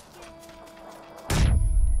move.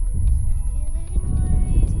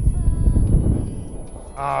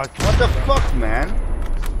 Ah, what the fuck, man?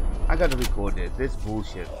 I gotta record this. This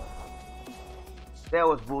bullshit. That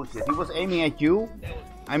was bullshit. He was aiming at you.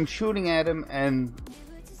 I'm shooting at him and...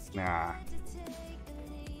 Nah.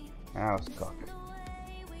 That was cock.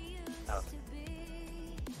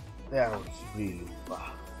 That was really...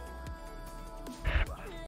 Wow.